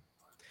time.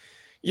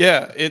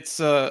 Yeah, it's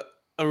a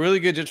really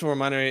good gentle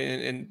reminder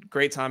and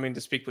great timing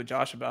to speak with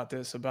Josh about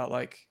this, about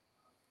like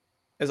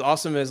as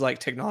awesome as like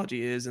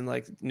technology is and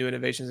like new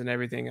innovations and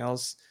everything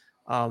else.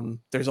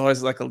 There's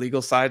always like a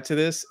legal side to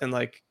this, and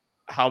like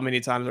how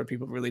many times are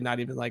people really not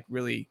even like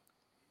really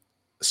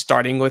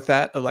starting with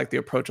that, of like the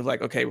approach of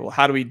like, okay, well,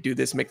 how do we do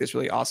this, make this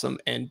really awesome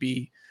and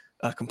be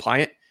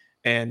compliant?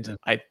 And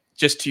I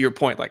just to your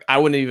point, like I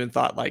wouldn't even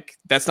thought like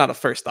that's not a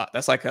first thought.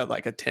 That's like a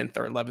 10th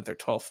or 11th or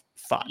 12th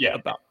thought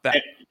about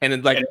that. And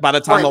then like by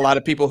the time a lot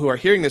of people who are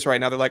hearing this right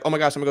now, they're like, oh my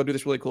gosh, I'm gonna go do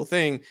this really cool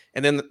thing.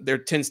 And then they're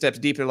 10 steps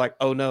deep. They're like,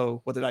 oh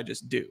no, what did I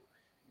just do?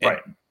 And,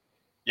 right.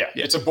 Yeah,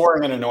 it's a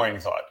boring and annoying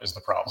thought is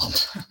the problem.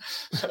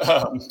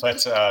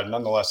 But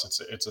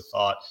nonetheless, it's a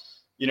thought.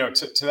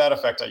 To that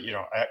effect,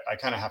 I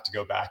kind of have to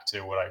go back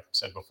to what I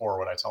said before,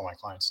 what I tell my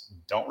clients: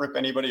 don't rip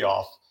anybody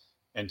off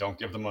and don't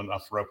give them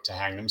enough rope to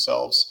hang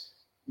themselves.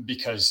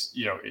 Because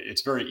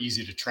it's very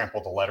easy to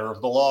trample the letter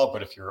of the law,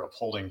 but if you're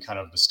upholding kind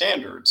of the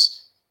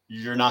standards,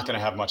 you're not going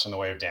to have much in the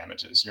way of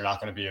damages. You're not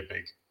going to be a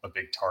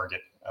big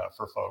target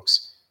for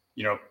folks.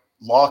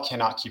 Law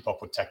cannot keep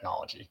up with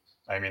technology.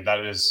 That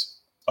is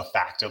a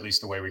fact, at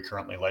least the way we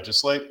currently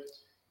legislate.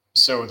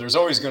 So there's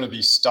always going to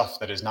be stuff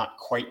that is not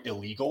quite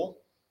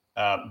illegal,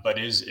 but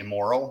is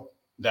immoral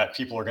that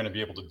people are going to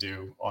be able to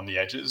do on the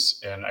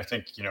edges. And I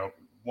think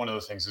one of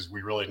the things is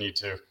we really need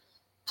to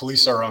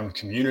police our own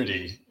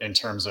community in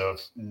terms of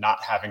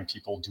not having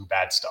people do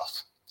bad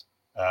stuff.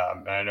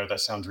 And I know that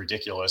sounds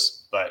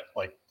ridiculous, but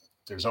like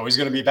there's always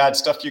going to be bad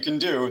stuff you can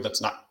do that's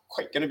not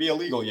quite going to be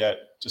illegal yet.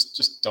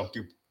 Just don't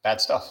do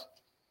bad stuff.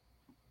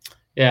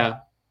 Yeah.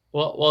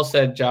 Well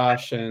said,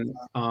 Josh. And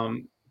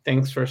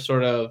thanks for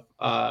sort of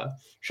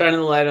shining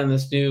the light on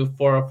this new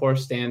 404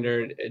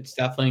 standard. It's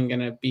definitely going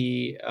to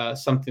be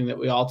something that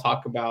we all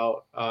talk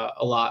about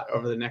a lot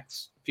over the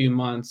next few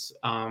months.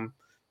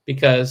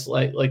 Because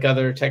like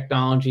other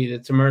technology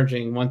that's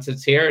emerging, once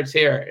it's here,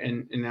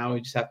 and now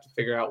we just have to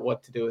figure out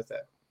what to do with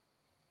it.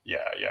 Yeah.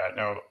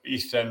 No,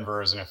 ETH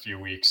Denver is in a few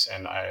weeks,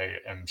 and I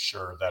am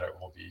sure that it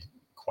will be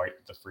quite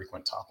the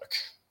frequent topic.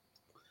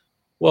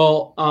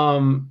 Well,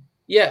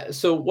 yeah.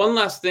 So one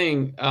last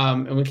thing,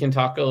 and we can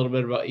talk a little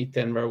bit about ETH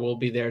Denver. We'll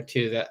be there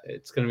too. That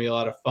it's going to be a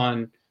lot of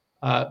fun.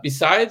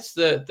 Besides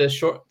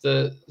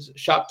the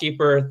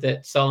shopkeeper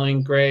that's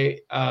selling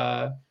great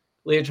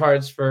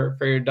leotards for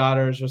your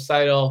daughter's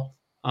recital,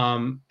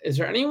 is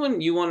there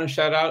anyone you want to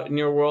shout out in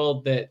your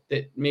world that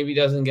maybe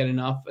doesn't get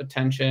enough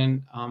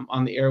attention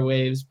on the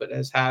airwaves but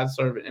has had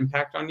sort of an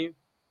impact on you?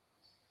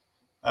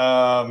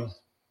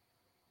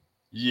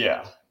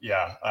 Yeah,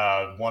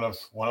 One of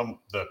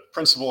the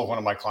principal of one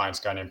of my clients,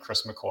 a guy named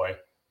Chris McCoy,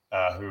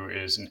 who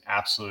is an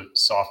absolute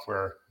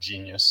software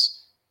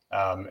genius.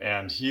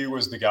 And he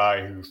was the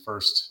guy who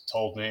first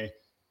told me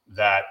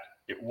that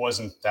it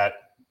wasn't that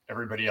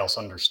everybody else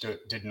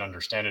didn't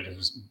understand it. It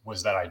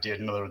was that I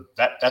did. In other words,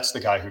 that's the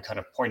guy who kind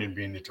of pointed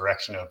me in the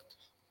direction of,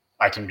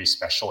 I can be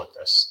special at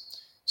this.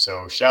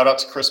 So shout out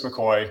to Chris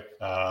McCoy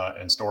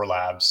and Store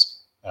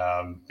Labs,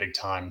 big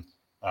time.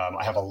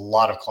 I have a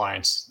lot of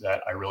clients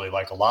that I really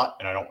like a lot,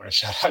 and I don't want to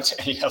shout out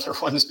to any other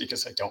ones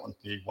because I don't want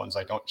the ones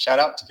I don't shout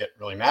out to get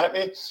really mad at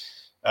me.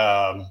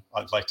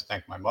 I'd like to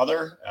thank my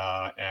mother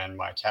and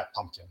my cat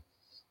Pumpkin.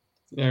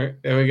 There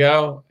we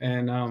go.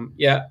 And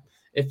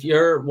if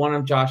you're one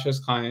of Josh's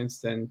clients,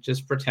 then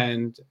just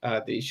pretend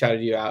that he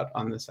shouted you out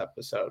on this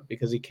episode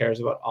because he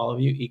cares about all of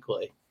you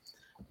equally.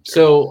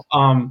 Sure.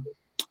 So,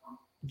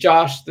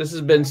 Josh, this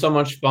has been so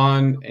much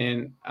fun,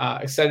 and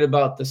excited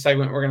about the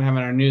segment we're going to have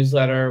in our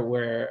newsletter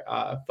where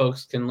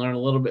folks can learn a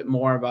little bit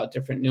more about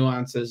different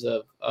nuances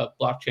of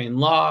blockchain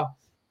law.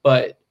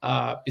 But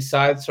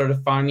besides sort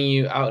of finding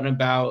you out and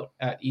about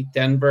at ETH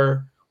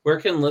Denver, where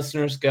can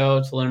listeners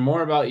go to learn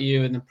more about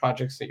you and the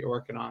projects that you're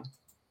working on?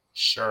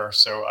 Sure.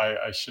 So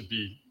I should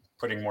be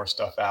putting more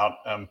stuff out.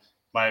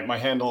 My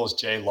handle is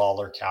J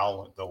Lawler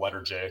Cal, the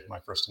letter J, my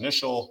first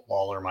initial,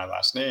 Lawler, my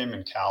last name,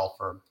 and Cal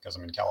because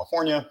I'm in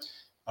California.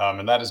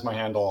 And that is my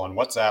handle on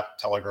WhatsApp,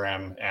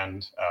 Telegram,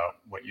 and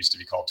what used to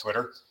be called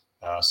Twitter.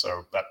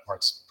 So that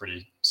part's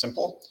pretty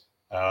simple.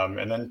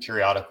 And then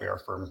periodically our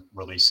firm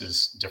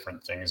releases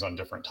different things on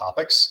different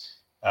topics.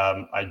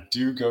 I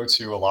do go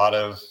to a lot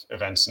of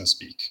events and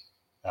speak.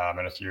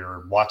 And if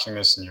you're watching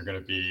this and you're going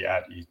to be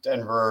at ETH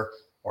Denver,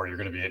 or you're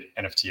going to be at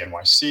NFT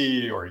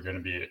NYC, or you're going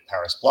to be at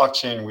Paris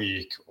Blockchain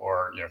Week,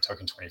 or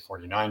Token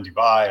 2049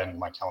 Dubai, and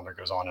my calendar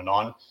goes on and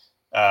on,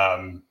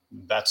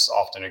 that's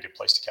often a good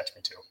place to catch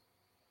me too.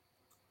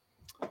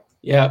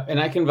 Yeah, and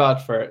I can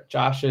vouch for it.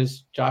 Josh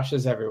is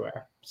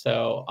everywhere.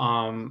 So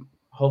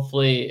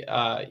hopefully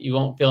you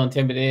won't feel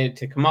intimidated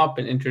to come up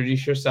and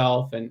introduce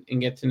yourself and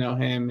get to know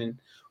him and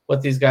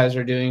what these guys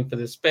are doing for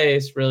the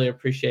space. Really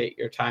appreciate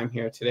your time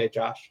here today,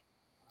 Josh.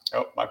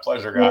 Oh, my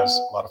pleasure, guys.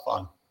 A lot of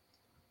fun.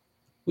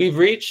 We've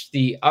reached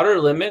the outer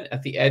limit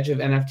at the edge of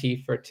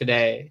NFT for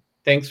today.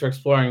 Thanks for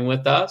exploring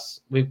with us.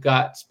 We've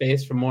got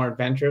space for more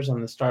adventures on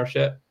the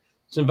Starship.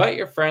 So invite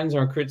your friends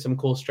and recruit some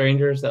cool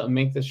strangers that will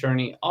make this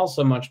journey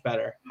also much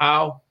better.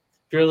 How?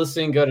 If you're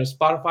listening, go to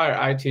Spotify or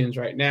iTunes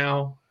right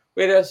now,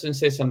 rate us and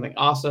say something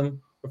awesome.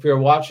 If you're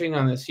watching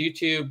on this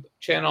YouTube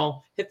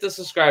channel, hit the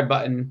subscribe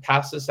button and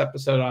pass this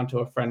episode on to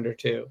a friend or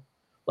two.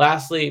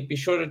 Lastly, be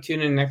sure to tune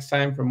in next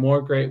time for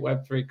more great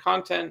Web3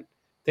 content.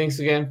 Thanks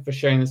again for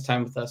sharing this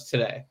time with us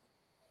today.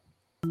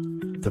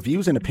 The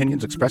views and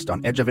opinions expressed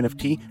on Edge of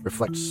NFT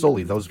reflect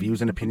solely those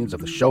views and opinions of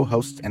the show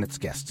hosts and its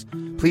guests.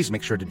 Please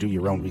make sure to do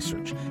your own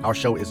research. Our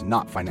show is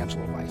not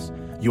financial advice.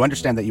 You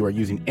understand that you are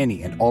using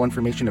any and all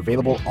information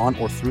available on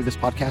or through this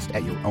podcast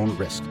at your own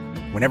risk.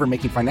 Whenever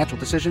making financial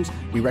decisions,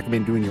 we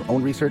recommend doing your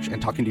own research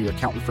and talking to your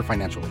accountant for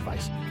financial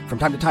advice. From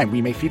time to time,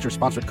 we may feature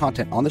sponsored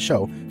content on the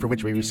show for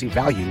which we receive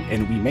value,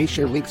 and we may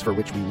share links for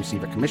which we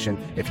receive a commission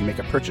if you make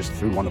a purchase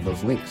through one of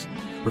those links.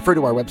 Refer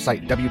to our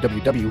website,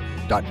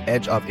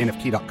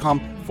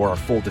 www.edgeofnft.com, for our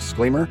full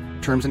disclaimer,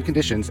 terms and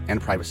conditions,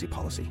 and privacy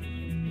policy.